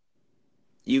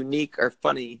unique or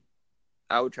funny,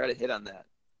 I would try to hit on that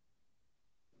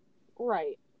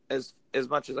Right. as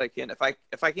much as I can.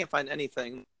 If I can't find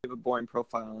anything, you have a boring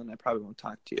profile, and I probably won't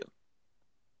talk to you.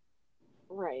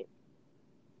 Right.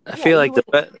 I Yeah, feel like you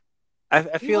I you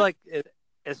feel would- like it,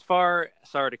 as far.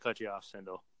 Sorry to cut you off,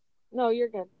 Sindel. No, you're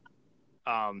good.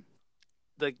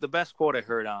 The best quote I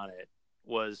heard on it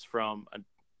was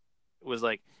was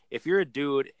like, if you're a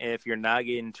dude and if you're not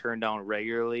getting turned down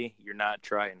regularly, you're not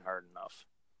trying hard enough.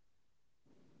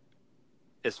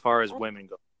 As far as women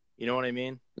go, you know what I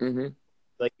mean? Mm-hmm.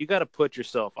 Like you got to put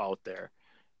yourself out there,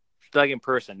 like in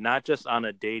person, not just on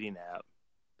a dating app.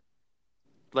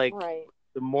 Like Right.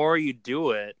 the more you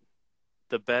do it,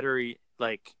 the better.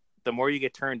 Like the more you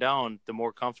get turned down, the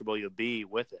more comfortable you'll be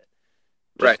with it.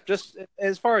 Just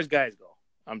as far as guys go,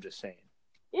 I'm just saying.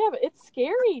 Yeah, but it's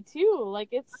scary too. Like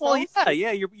it's Well, so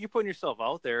yeah, you're putting yourself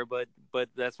out there, but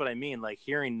that's what I mean. Like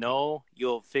hearing no,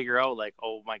 you'll figure out like,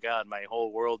 oh my god, my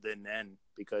whole world didn't end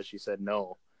because she said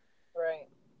no. Right.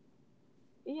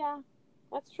 Yeah,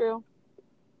 that's true.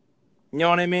 You know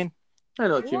what I mean? I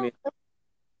know what you Yeah, mean.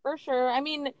 for sure. I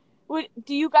mean,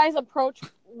 do you guys approach?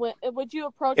 Would you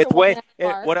approach It's a woman at the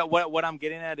bar? what I'm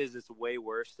getting at is it's way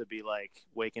worse to be like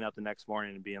waking up the next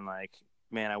morning and being like,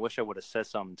 man, I wish I would have said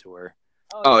something to her.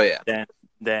 Oh yeah.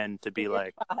 Than to be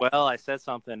like, well, I said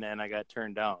something and I got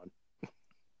turned down.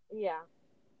 Yeah.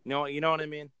 You know what I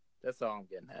mean? That's all I'm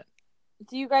getting at.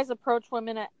 Do you guys approach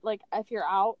women at like if you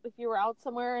were out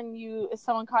somewhere and if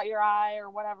someone caught your eye or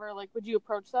whatever, like would you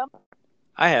approach them?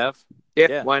 I have.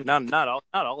 Yeah. Not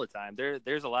all the time.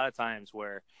 There's a lot of times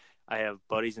where I have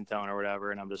buddies in town or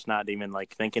whatever, and I'm just not even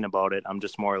like thinking about it. I'm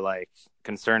just more like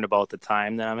concerned about the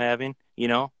time that I'm having, you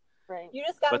know? Right. You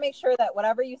just got to make sure that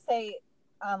whatever you say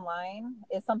online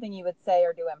is something you would say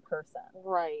or do in person.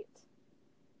 Right.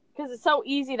 Because it's so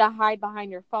easy to hide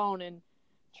behind your phone and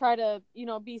try to,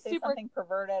 be Say super something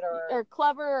perverted or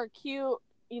clever or cute,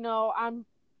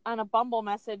 on a Bumble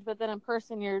message, but then in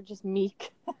person you're just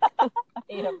meek.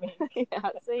 hate of me. Yeah,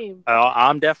 same.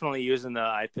 I'm definitely using the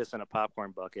I piss in a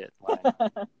popcorn bucket line.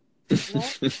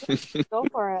 Go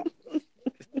for it.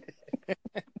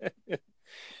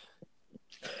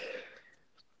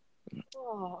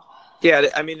 Oh. Yeah,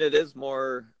 I mean, it is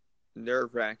more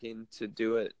nerve-wracking to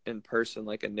do it in person,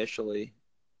 like initially,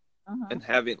 and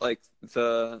having like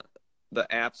the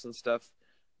apps and stuff.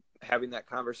 Having that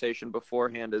conversation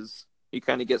beforehand is you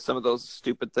kind of get some of those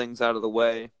stupid things out of the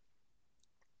way,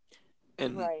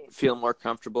 and feel more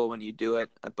comfortable when you do it.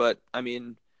 But I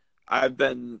mean, I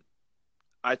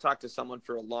talked to someone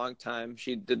for a long time.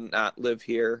 She did not live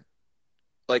here,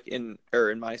 like in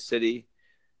my city,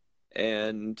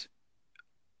 and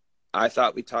I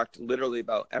thought we talked literally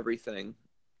about everything,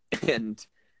 and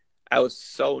I was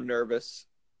so nervous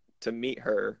to meet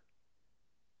her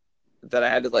that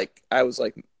I was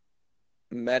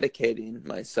medicating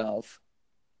myself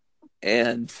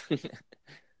and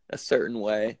a certain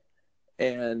way,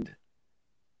 and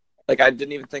like I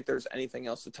didn't even think there was anything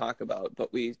else to talk about,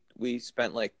 but we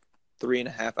spent like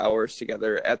 3.5 hours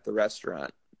together at the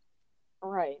restaurant.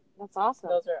 Right. That's awesome.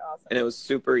 Those are awesome. And it was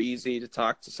super easy to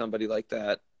talk to somebody like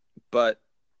that. But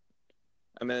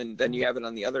I mean, then you have it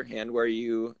on the other hand where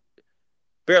you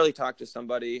barely talk to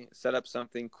somebody, set up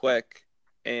something quick,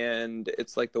 and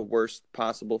it's like the worst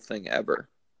possible thing ever.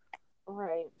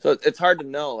 Right. So it's hard to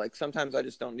know. Like sometimes I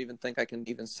just don't even think I can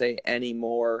even say any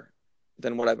more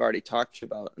than what I've already talked to you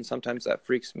about, and sometimes that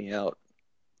freaks me out.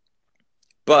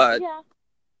 But Yeah.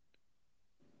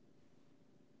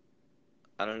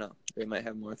 I don't know. They might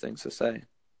have more things to say.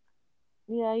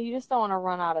 Yeah, you just don't want to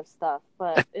run out of stuff.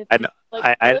 But if I know.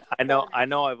 like I know. I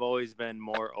know. I've always been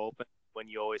more open when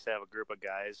you always have a group of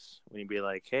guys. When you be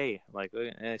like, "Hey, like,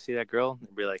 hey, see that girl?"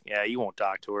 And be like, "Yeah, you won't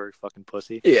talk to her, fucking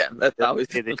pussy." Yeah, that's always.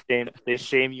 They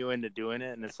shame you into doing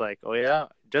it, and it's like, oh yeah,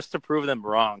 just to prove them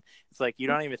wrong. It's like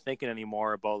you're not even thinking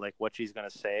anymore about like what she's gonna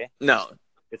say. No.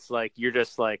 It's like you're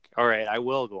just like, all right, I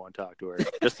will go and talk to her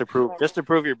just to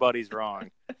prove your buddy's wrong.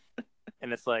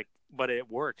 And it's like, but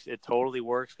it works. It totally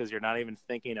works because you're not even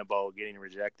thinking about getting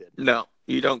rejected. No,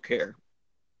 you don't care.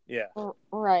 Yeah.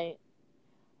 Right.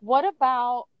 What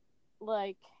about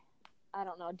like, I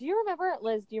don't know. Do you remember,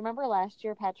 Liz? Do you remember last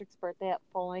year Patrick's birthday at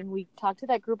Fulling? We talked to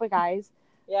that group of guys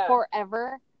Yeah.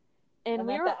 forever, and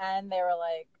we at were the end they were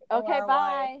like, okay,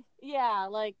 bye. Yeah,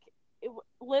 like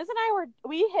Liz and I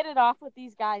we hit it off with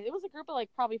these guys. It was a group of like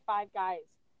probably 5 guys,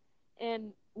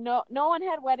 and no one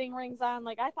had wedding rings on.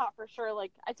 Like I thought for sure.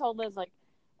 Like I told Liz, like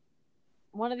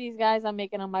one of these guys, I'm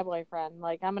making him my boyfriend.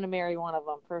 Like I'm gonna marry one of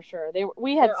them for sure.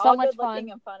 We had They're so all much good fun.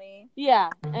 looking and funny. Yeah,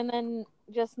 and then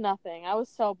just nothing. I was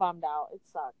so bummed out. It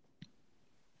sucked.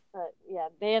 But yeah,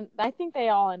 I think they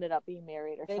all ended up being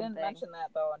married or They something. didn't mention that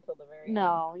though until the very end.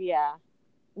 No, yeah,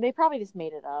 they probably just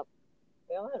made it up.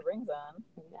 They all had rings on.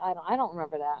 I don't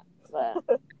remember that,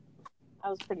 but I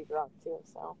was pretty drunk too,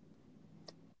 so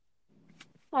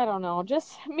I don't know.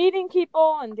 Just meeting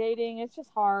people and dating, it's just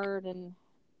hard, and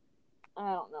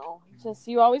I don't know. It's just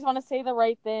you always want to say the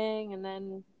right thing, and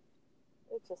then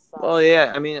it just sucks. Well,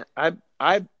 yeah. I mean,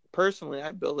 I personally,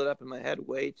 I build it up in my head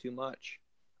way too much.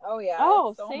 Oh yeah.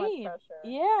 Oh, so same. much pressure.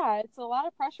 Yeah, it's a lot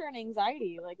of pressure and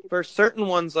anxiety. Like For certain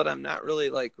ones that I'm not really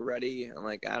like ready, and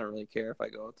like I don't really care if I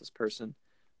go with this person,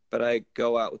 but I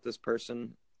go out with this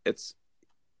person. It's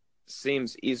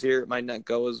seems easier. It might not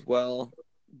go as well,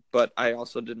 but I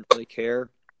also didn't really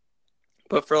care.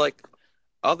 But for like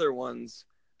other ones,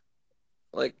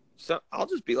 like so I'll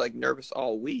just be like nervous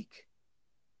all week.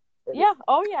 Yeah.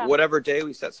 Oh yeah. Whatever day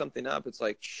we set something up, it's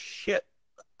like shit.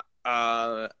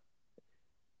 I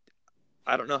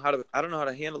don't know how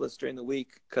to handle this during the week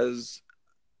because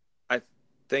I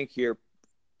think you're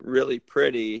really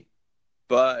pretty,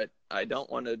 but I don't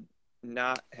want to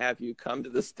not have you come to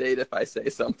this date if I say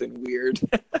something weird.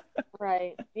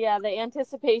 Right. Yeah, the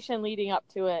anticipation leading up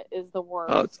to it is the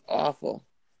worst. Oh, it's awful.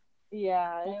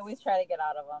 Yeah. I always try to get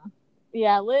out of them.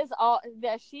 Yeah, Liz,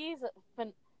 she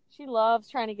loves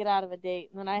trying to get out of a date,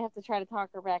 and then I have to try to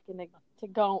talk her back into to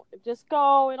go. Just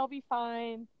go, it'll be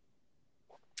fine.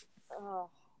 Oh,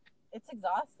 It's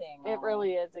exhausting. it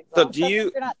really is So exhausting. do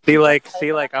you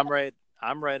See, like I'm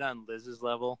right on Liz's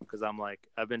level because I'm like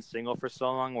I've been single for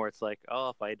so long where it's like,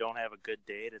 oh, if I don't have a good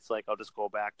date, it's like I'll just go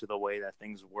back to the way that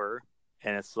things were,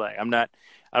 and it's like I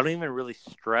don't even really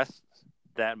stress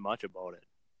that much about it.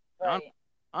 Right.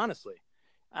 Honestly,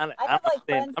 I'm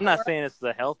not saying it's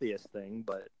the healthiest thing,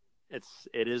 but it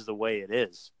is the way it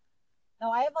is. No,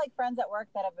 I have like friends at work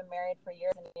that have been married for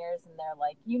years and years, and they're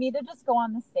like, "You need to just go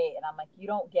on this date," and I'm like, "You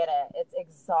don't get it. It's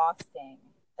exhausting,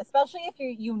 especially if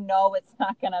you know it's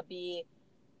not gonna be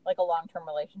like a long-term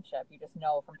relationship. You just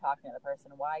know from talking to the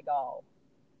person. Why go?"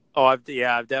 Oh, I've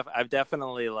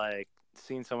definitely like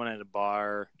seen someone at a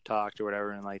bar, talked or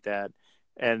whatever, and like that,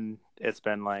 and it's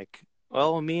been like,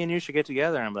 well, me and you should get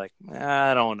together. And I'm like,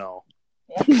 I don't know.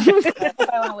 Yeah,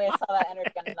 I want to waste all that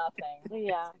energy on nothing.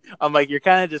 Yeah. I'm like, you're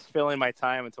kind of just filling my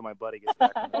time until my buddy gets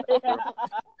back.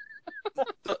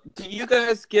 So do you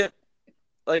guys get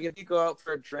like if you go out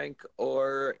for a drink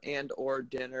or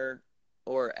dinner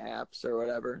or apps or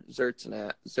whatever, zerts and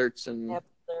Apps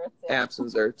and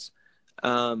zerts.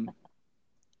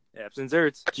 Apps and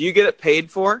zerts. Do you get it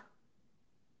paid for?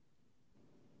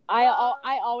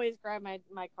 I always grab my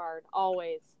card,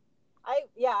 always. I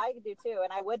do too,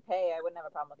 and I would pay. I wouldn't have a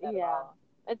problem with that at all.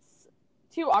 It's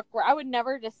too awkward. I would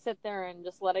never just sit there and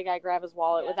just let a guy grab his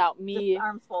wallet without me. Just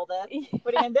arms folded.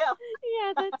 What are you gonna do?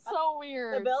 Yeah, that's so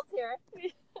weird. The bill's here.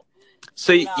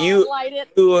 So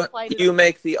No. you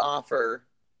make the offer.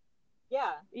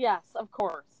 Yeah. Yes, of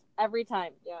course. Every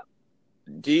time. Yep.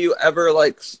 Do you ever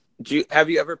have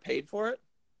you ever paid for it?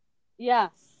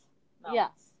 Yes. No.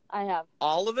 Yes, I have.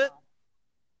 All of it?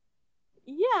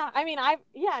 Yeah, I mean,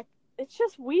 it's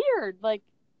just weird. Like,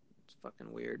 It's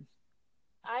fucking weird.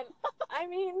 I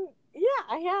mean, yeah,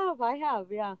 I have,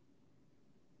 yeah.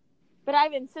 But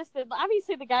I've insisted.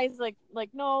 Obviously, the guy's like,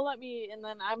 no, let me, and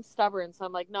then I'm stubborn, so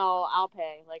I'm like, no, I'll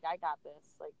pay. Like, I got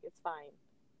this. Like, it's fine.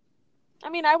 I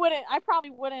mean, I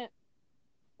probably wouldn't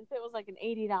if it was like an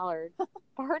 $80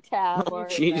 bar tab or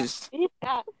Jeez.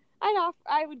 yeah,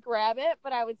 I would grab it,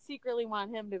 but I would secretly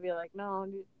want him to be like, no,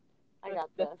 dude, I got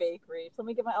the this. fake reach. Let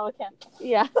me get my Can.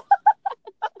 Yeah.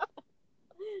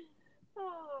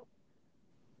 Oh,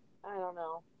 I don't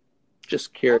know.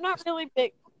 Just curious. I'm not really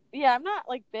big. Yeah, I'm not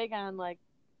like big on like,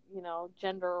 you know,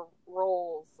 gender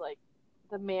roles. Like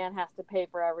the man has to pay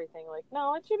for everything. Like,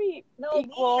 no, it should be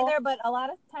equal. Me either. But a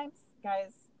lot of times,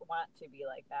 guys want to be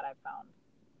like that. I've found.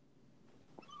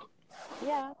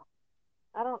 Yeah,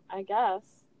 I guess,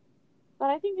 but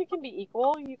I think it can be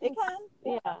equal. You can. It can.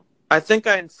 Yeah. I think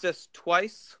I insist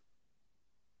twice.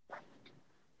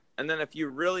 And then if you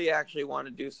really actually want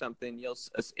to do something, you'll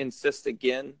insist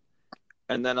again.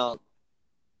 And then I'll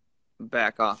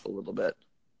back off a little bit.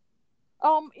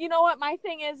 You know what? My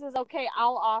thing is okay,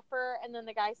 I'll offer, and then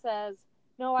the guy says,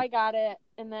 no, I got it.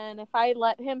 And then if I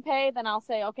let him pay, then I'll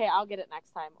say, okay, I'll get it next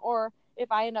time. Or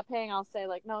if I end up paying, I'll say,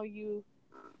 like, no, you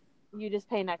just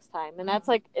pay next time. And that's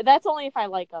only if I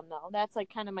like them, though. That's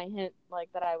like kind of my hint, like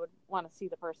that I would want to see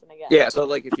the person again. Yeah, so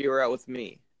like if you were out with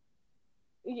me.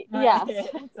 Yes.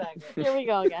 Exactly. Here we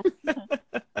go again.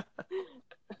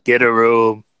 Get a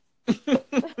room.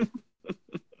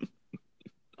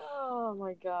 Oh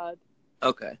my God.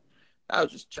 Okay. I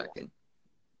was just checking.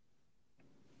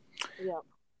 Yeah.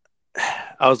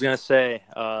 I was gonna say,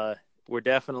 we're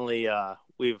definitely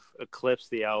we've eclipsed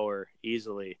the hour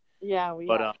easily. Yeah,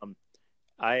 but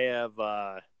I have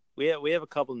we have a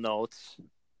couple notes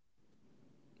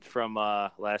from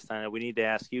last time that we need to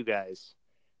ask you guys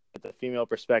with the female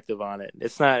perspective on it.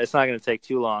 It's not going to take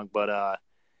too long, but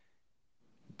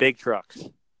big trucks.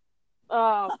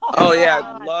 Oh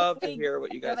yeah, I'd love to hear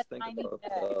what you guys think about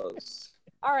those.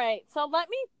 All right, so let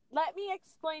me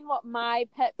explain what my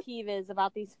pet peeve is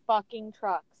about these fucking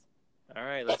trucks. All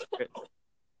right, let's hear it.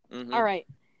 Mm-hmm. All right,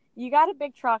 you got a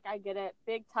big truck, I get it,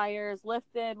 big tires,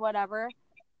 lifted, whatever.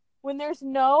 When there's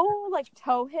no like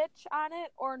tow hitch on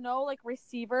it or no like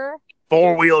receiver,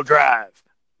 4-wheel drive.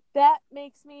 that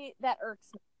irks me.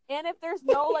 And if there's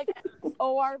no like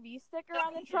ORV sticker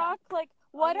on the truck, like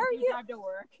what are you drive to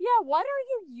work? Yeah, what are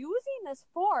you using this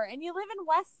for? And you live in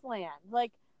Westland.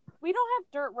 Like we don't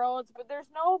have dirt roads, but there's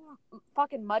no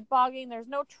fucking mud bogging, there's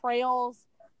no trails.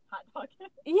 Hot dog.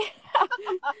 Yeah.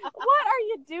 What are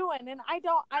you doing? And I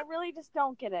really just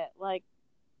don't get it. Like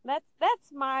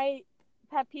that's my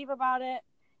pet peeve about it.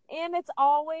 And it's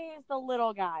always the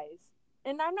little guys.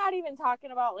 And I'm not even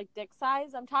talking about like dick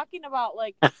size. I'm talking about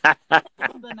like the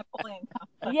Napoleon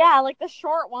complex. Yeah, like the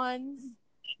short ones.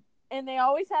 And they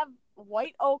always have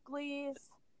white Oakleys,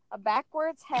 a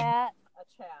backwards hat, A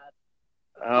Chad.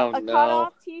 Oh a no.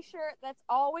 cut-off t-shirt that's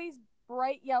always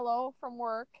bright yellow from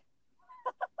work.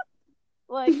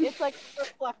 Like it's like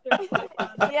Reflector.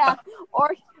 yeah,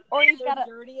 or he's They're got a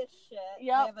dirty as shit.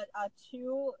 Yep. They have a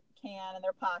chew can in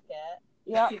their pocket.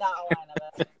 Yep. See the outline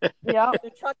of it. Yep.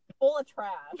 Their truck's full of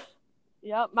trash.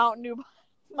 Yep, Mountain Dew.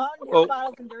 Mountain Dew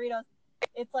bottles and Doritos.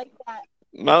 It's like that.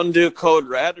 Mountain Dew Code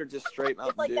Red or just straight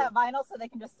Mountain It's like Dew? that vinyl, so they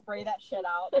can just spray that shit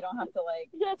out. They don't have to like.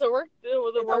 Yeah, it's a work with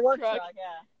It's a work truck.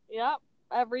 Yeah. Yep,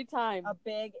 every time. A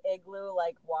big igloo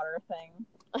like water thing.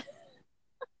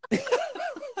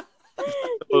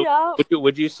 Yep.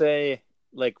 Would you say,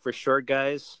 like, for short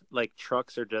guys, like,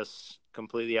 trucks are just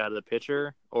completely out of the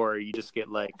picture, or you just get,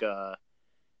 like,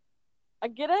 I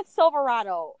get a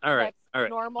Silverado. All right, That's all right.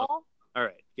 normal. all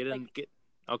right, okay.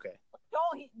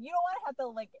 You don't want to have to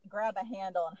like grab a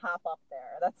handle and hop up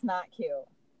there. That's not cute.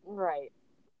 Right.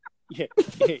 Yeah,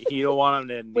 you don't want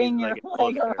them to Wing need, your like,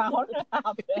 leg around and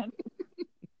hop in.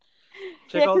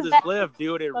 check out 'cause this that- lift,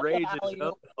 dude. It That's raises alley-oop.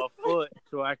 up a foot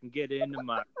so I can get into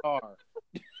my car.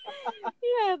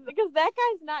 Yeah, because that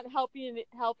guy's not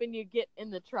helping you get in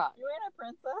the truck. You ain't a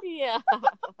princess. Yeah.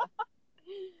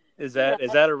 Is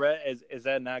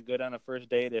that not good on a first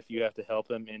date if you have to help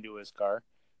him into his car?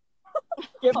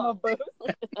 Give him a boost.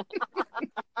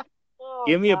 Oh,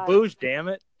 Give me God. a boost, damn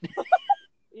it.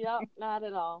 Yep, not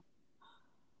at all.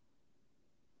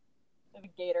 Have a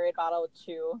Gatorade bottle with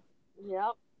chew.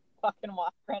 Yep. Fucking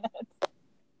water in it.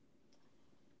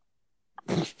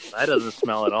 That doesn't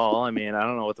smell at all. I mean, I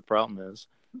don't know what the problem is.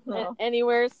 No. And he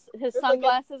wears his There's like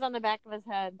sunglasses on the back of his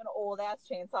head. An old ass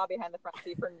chainsaw behind the front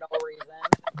seat for no reason.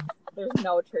 There's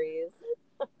no trees.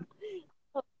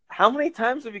 How many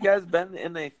times have you guys been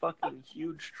in a fucking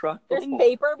huge truck There's before?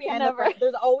 paper behind Never. the front.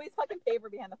 There's always fucking paper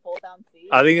behind the fold down seat.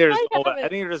 I think I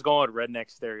haven't. they're just going with redneck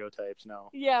stereotypes now.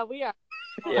 Yeah, we are.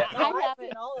 Yeah. No, I I've haven't.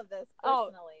 seen all of this Oh,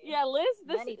 personally. Yeah, Liz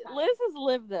Many times. has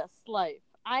lived this life.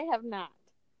 I have not.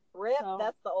 Rip, So-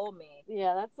 that's the old me.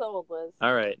 Yeah, that's the old Liz.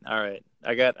 All right.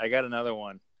 I got another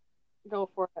one. Go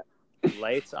for it.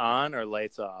 Lights on or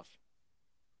lights off?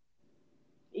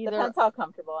 Either. Depends how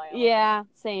comfortable I am. Yeah,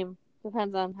 same.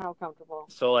 Depends on how comfortable.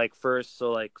 So first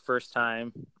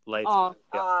time lights Off.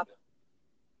 Yeah. Off.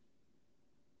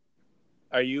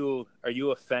 Are you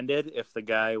offended if the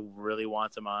guy really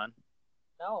wants him on?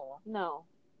 No.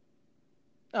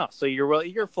 Oh, so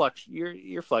you're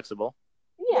flexible.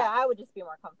 Yeah, I would just be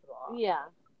more comfortable. Off. Yeah.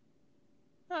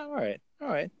 Oh, all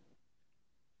right.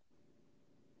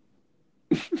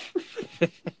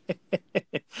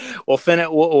 We'll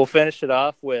finish it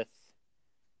off with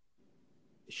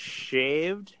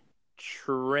shaved,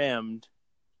 trimmed,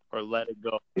 or let it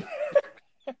go.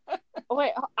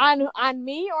 Wait, on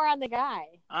me or on the guy?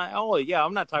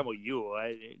 I'm not talking about you.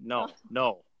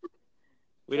 No.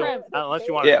 We don't unless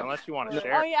you want to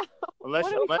share. Oh yeah.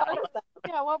 Unless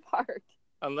Yeah, what part?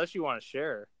 Unless you want to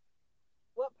share.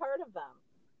 What part of them?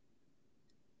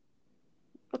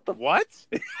 What?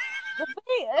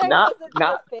 Not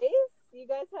their face. You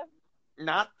guys have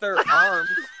not their arms.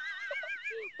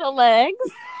 The legs?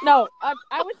 No,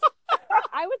 I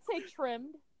would say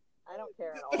trimmed. I don't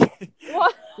care at all.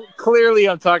 What? Clearly,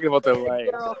 I'm talking about their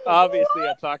legs. Obviously,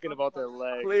 I'm talking about their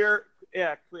legs.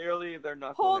 Clearly they're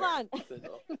not. Hold on. Hold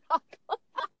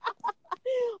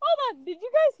on. Did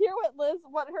you guys hear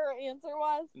what her answer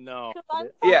was? No.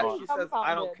 Yeah, she says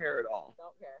I don't care at all.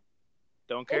 Don't care.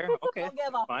 Don't care? Okay. Don't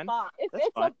give a fine. fuck. If That's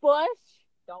it's fine. a bush,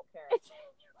 Don't care. it's in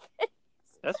your face.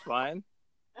 That's fine.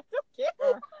 I don't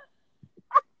care.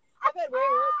 I've had way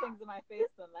worse things in my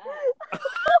face than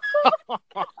that.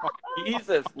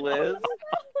 Jesus, Liz.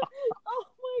 Oh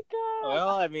my god. Well,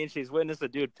 I mean, she's witnessed a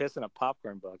dude piss in a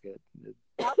popcorn bucket.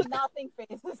 Nothing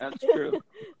phases. That's true.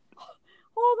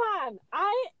 Hold on.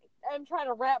 I am trying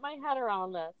to wrap my head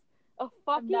around this. A I've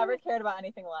fucking never cared about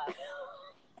anything less.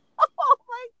 Oh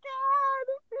my god.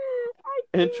 I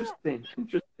can't. Interesting.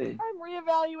 I'm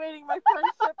reevaluating my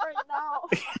friendship right now.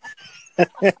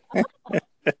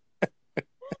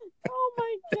 Oh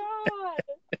my god.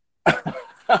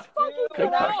 Do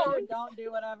whatever, gross. don't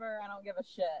do whatever. I don't give a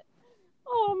shit.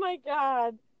 Oh my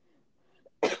god.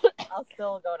 I'll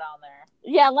still go down there.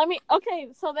 Yeah, okay,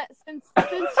 so that since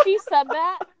she said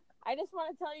that, I just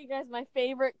want to tell you guys my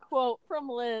favorite quote from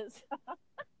Liz.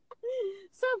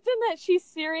 Something that she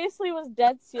seriously was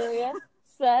dead serious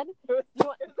said.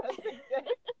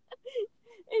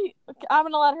 I'm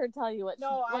gonna let her tell you what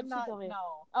I'm she not. told me.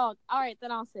 No. Oh, all right,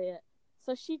 then I'll say it.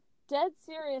 So she dead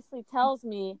seriously tells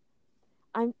me,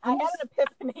 I had an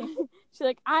epiphany. She's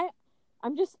like, I'm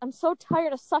so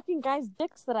tired of sucking guys'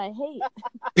 dicks that I hate.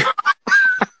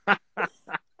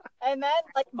 And then,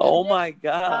 like, Oh my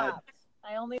god. stopped.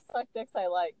 I only suck dicks I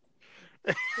liked.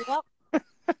 Yep.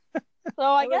 So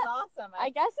I guess awesome. I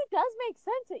guess it does make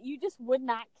sense that you just would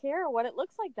not care what it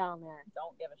looks like down there.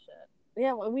 Don't give a shit.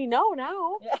 Yeah, well, we know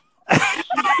now. Yeah.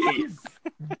 Jeez.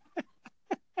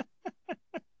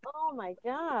 Oh my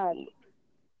god.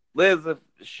 Liz, if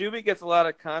Shuby gets a lot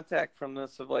of contact from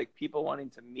this of like people wanting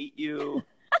to meet you,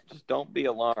 just don't be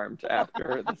alarmed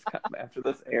after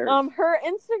this airs. Her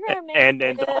Instagram name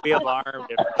And don't be alarmed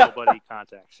if nobody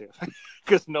contacts you,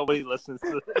 because nobody listens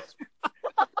to this.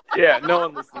 Yeah, no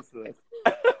one listens to this.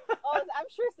 Oh, I'm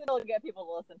sure it'll get people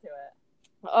to listen to it.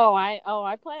 Oh,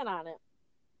 I plan on it.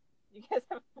 You guys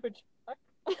have a food truck.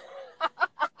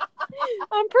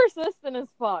 I'm persistent as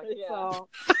fuck. Yeah. So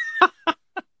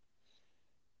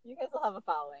You guys will have a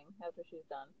following after she's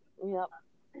done. yep.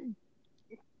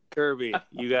 Kirby,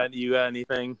 you got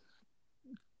anything?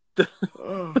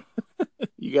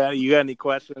 You got any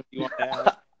questions you want to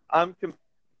ask?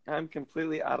 I'm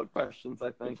completely out of questions, I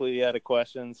think. Completely out of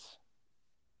questions.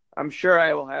 I'm sure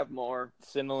I will have more.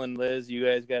 Sindel and Liz, you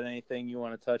guys got anything you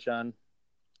want to touch on?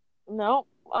 No.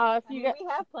 We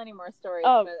have plenty more stories,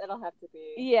 Oh. but it'll have to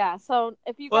be. Yeah. So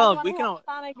if you guys Well, want we to can have us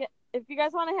on again, if you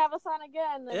guys want to have us on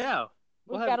again, then Yeah.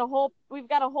 we've got a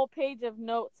whole page of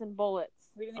notes and bullets.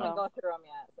 We didn't even go through them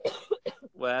yet. So.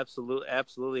 Well,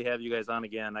 absolutely have you guys on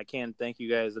again. I can't thank you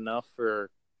guys enough for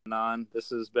coming on. This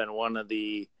has been one of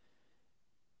the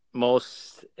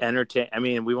most entertaining. I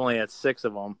mean, we've only had 6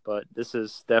 of them, but this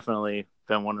has definitely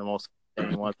been one of the most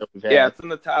entertaining ones that we've had. Yeah, it's in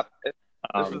the top. This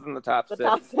is in the top The 6.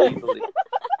 top 6. Easily.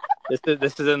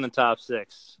 This is in the top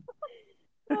 6.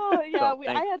 Oh yeah, So,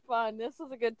 I had fun. This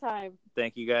was a good time.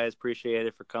 Thank you guys. Appreciate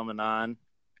it for coming on.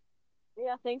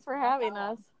 Yeah, thanks for having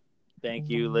us. Thank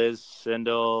you, Liz,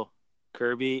 Sindel,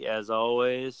 Kirby, as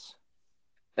always.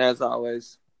 As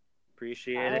always.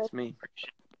 Appreciate it. It's me.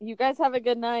 You guys have a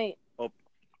good night.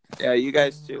 Yeah, you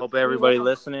guys too. Hope everybody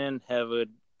listening have a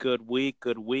good week,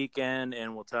 good weekend,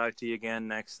 and we'll talk to you again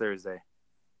next Thursday.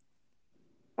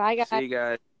 Bye, guys. See you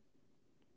guys.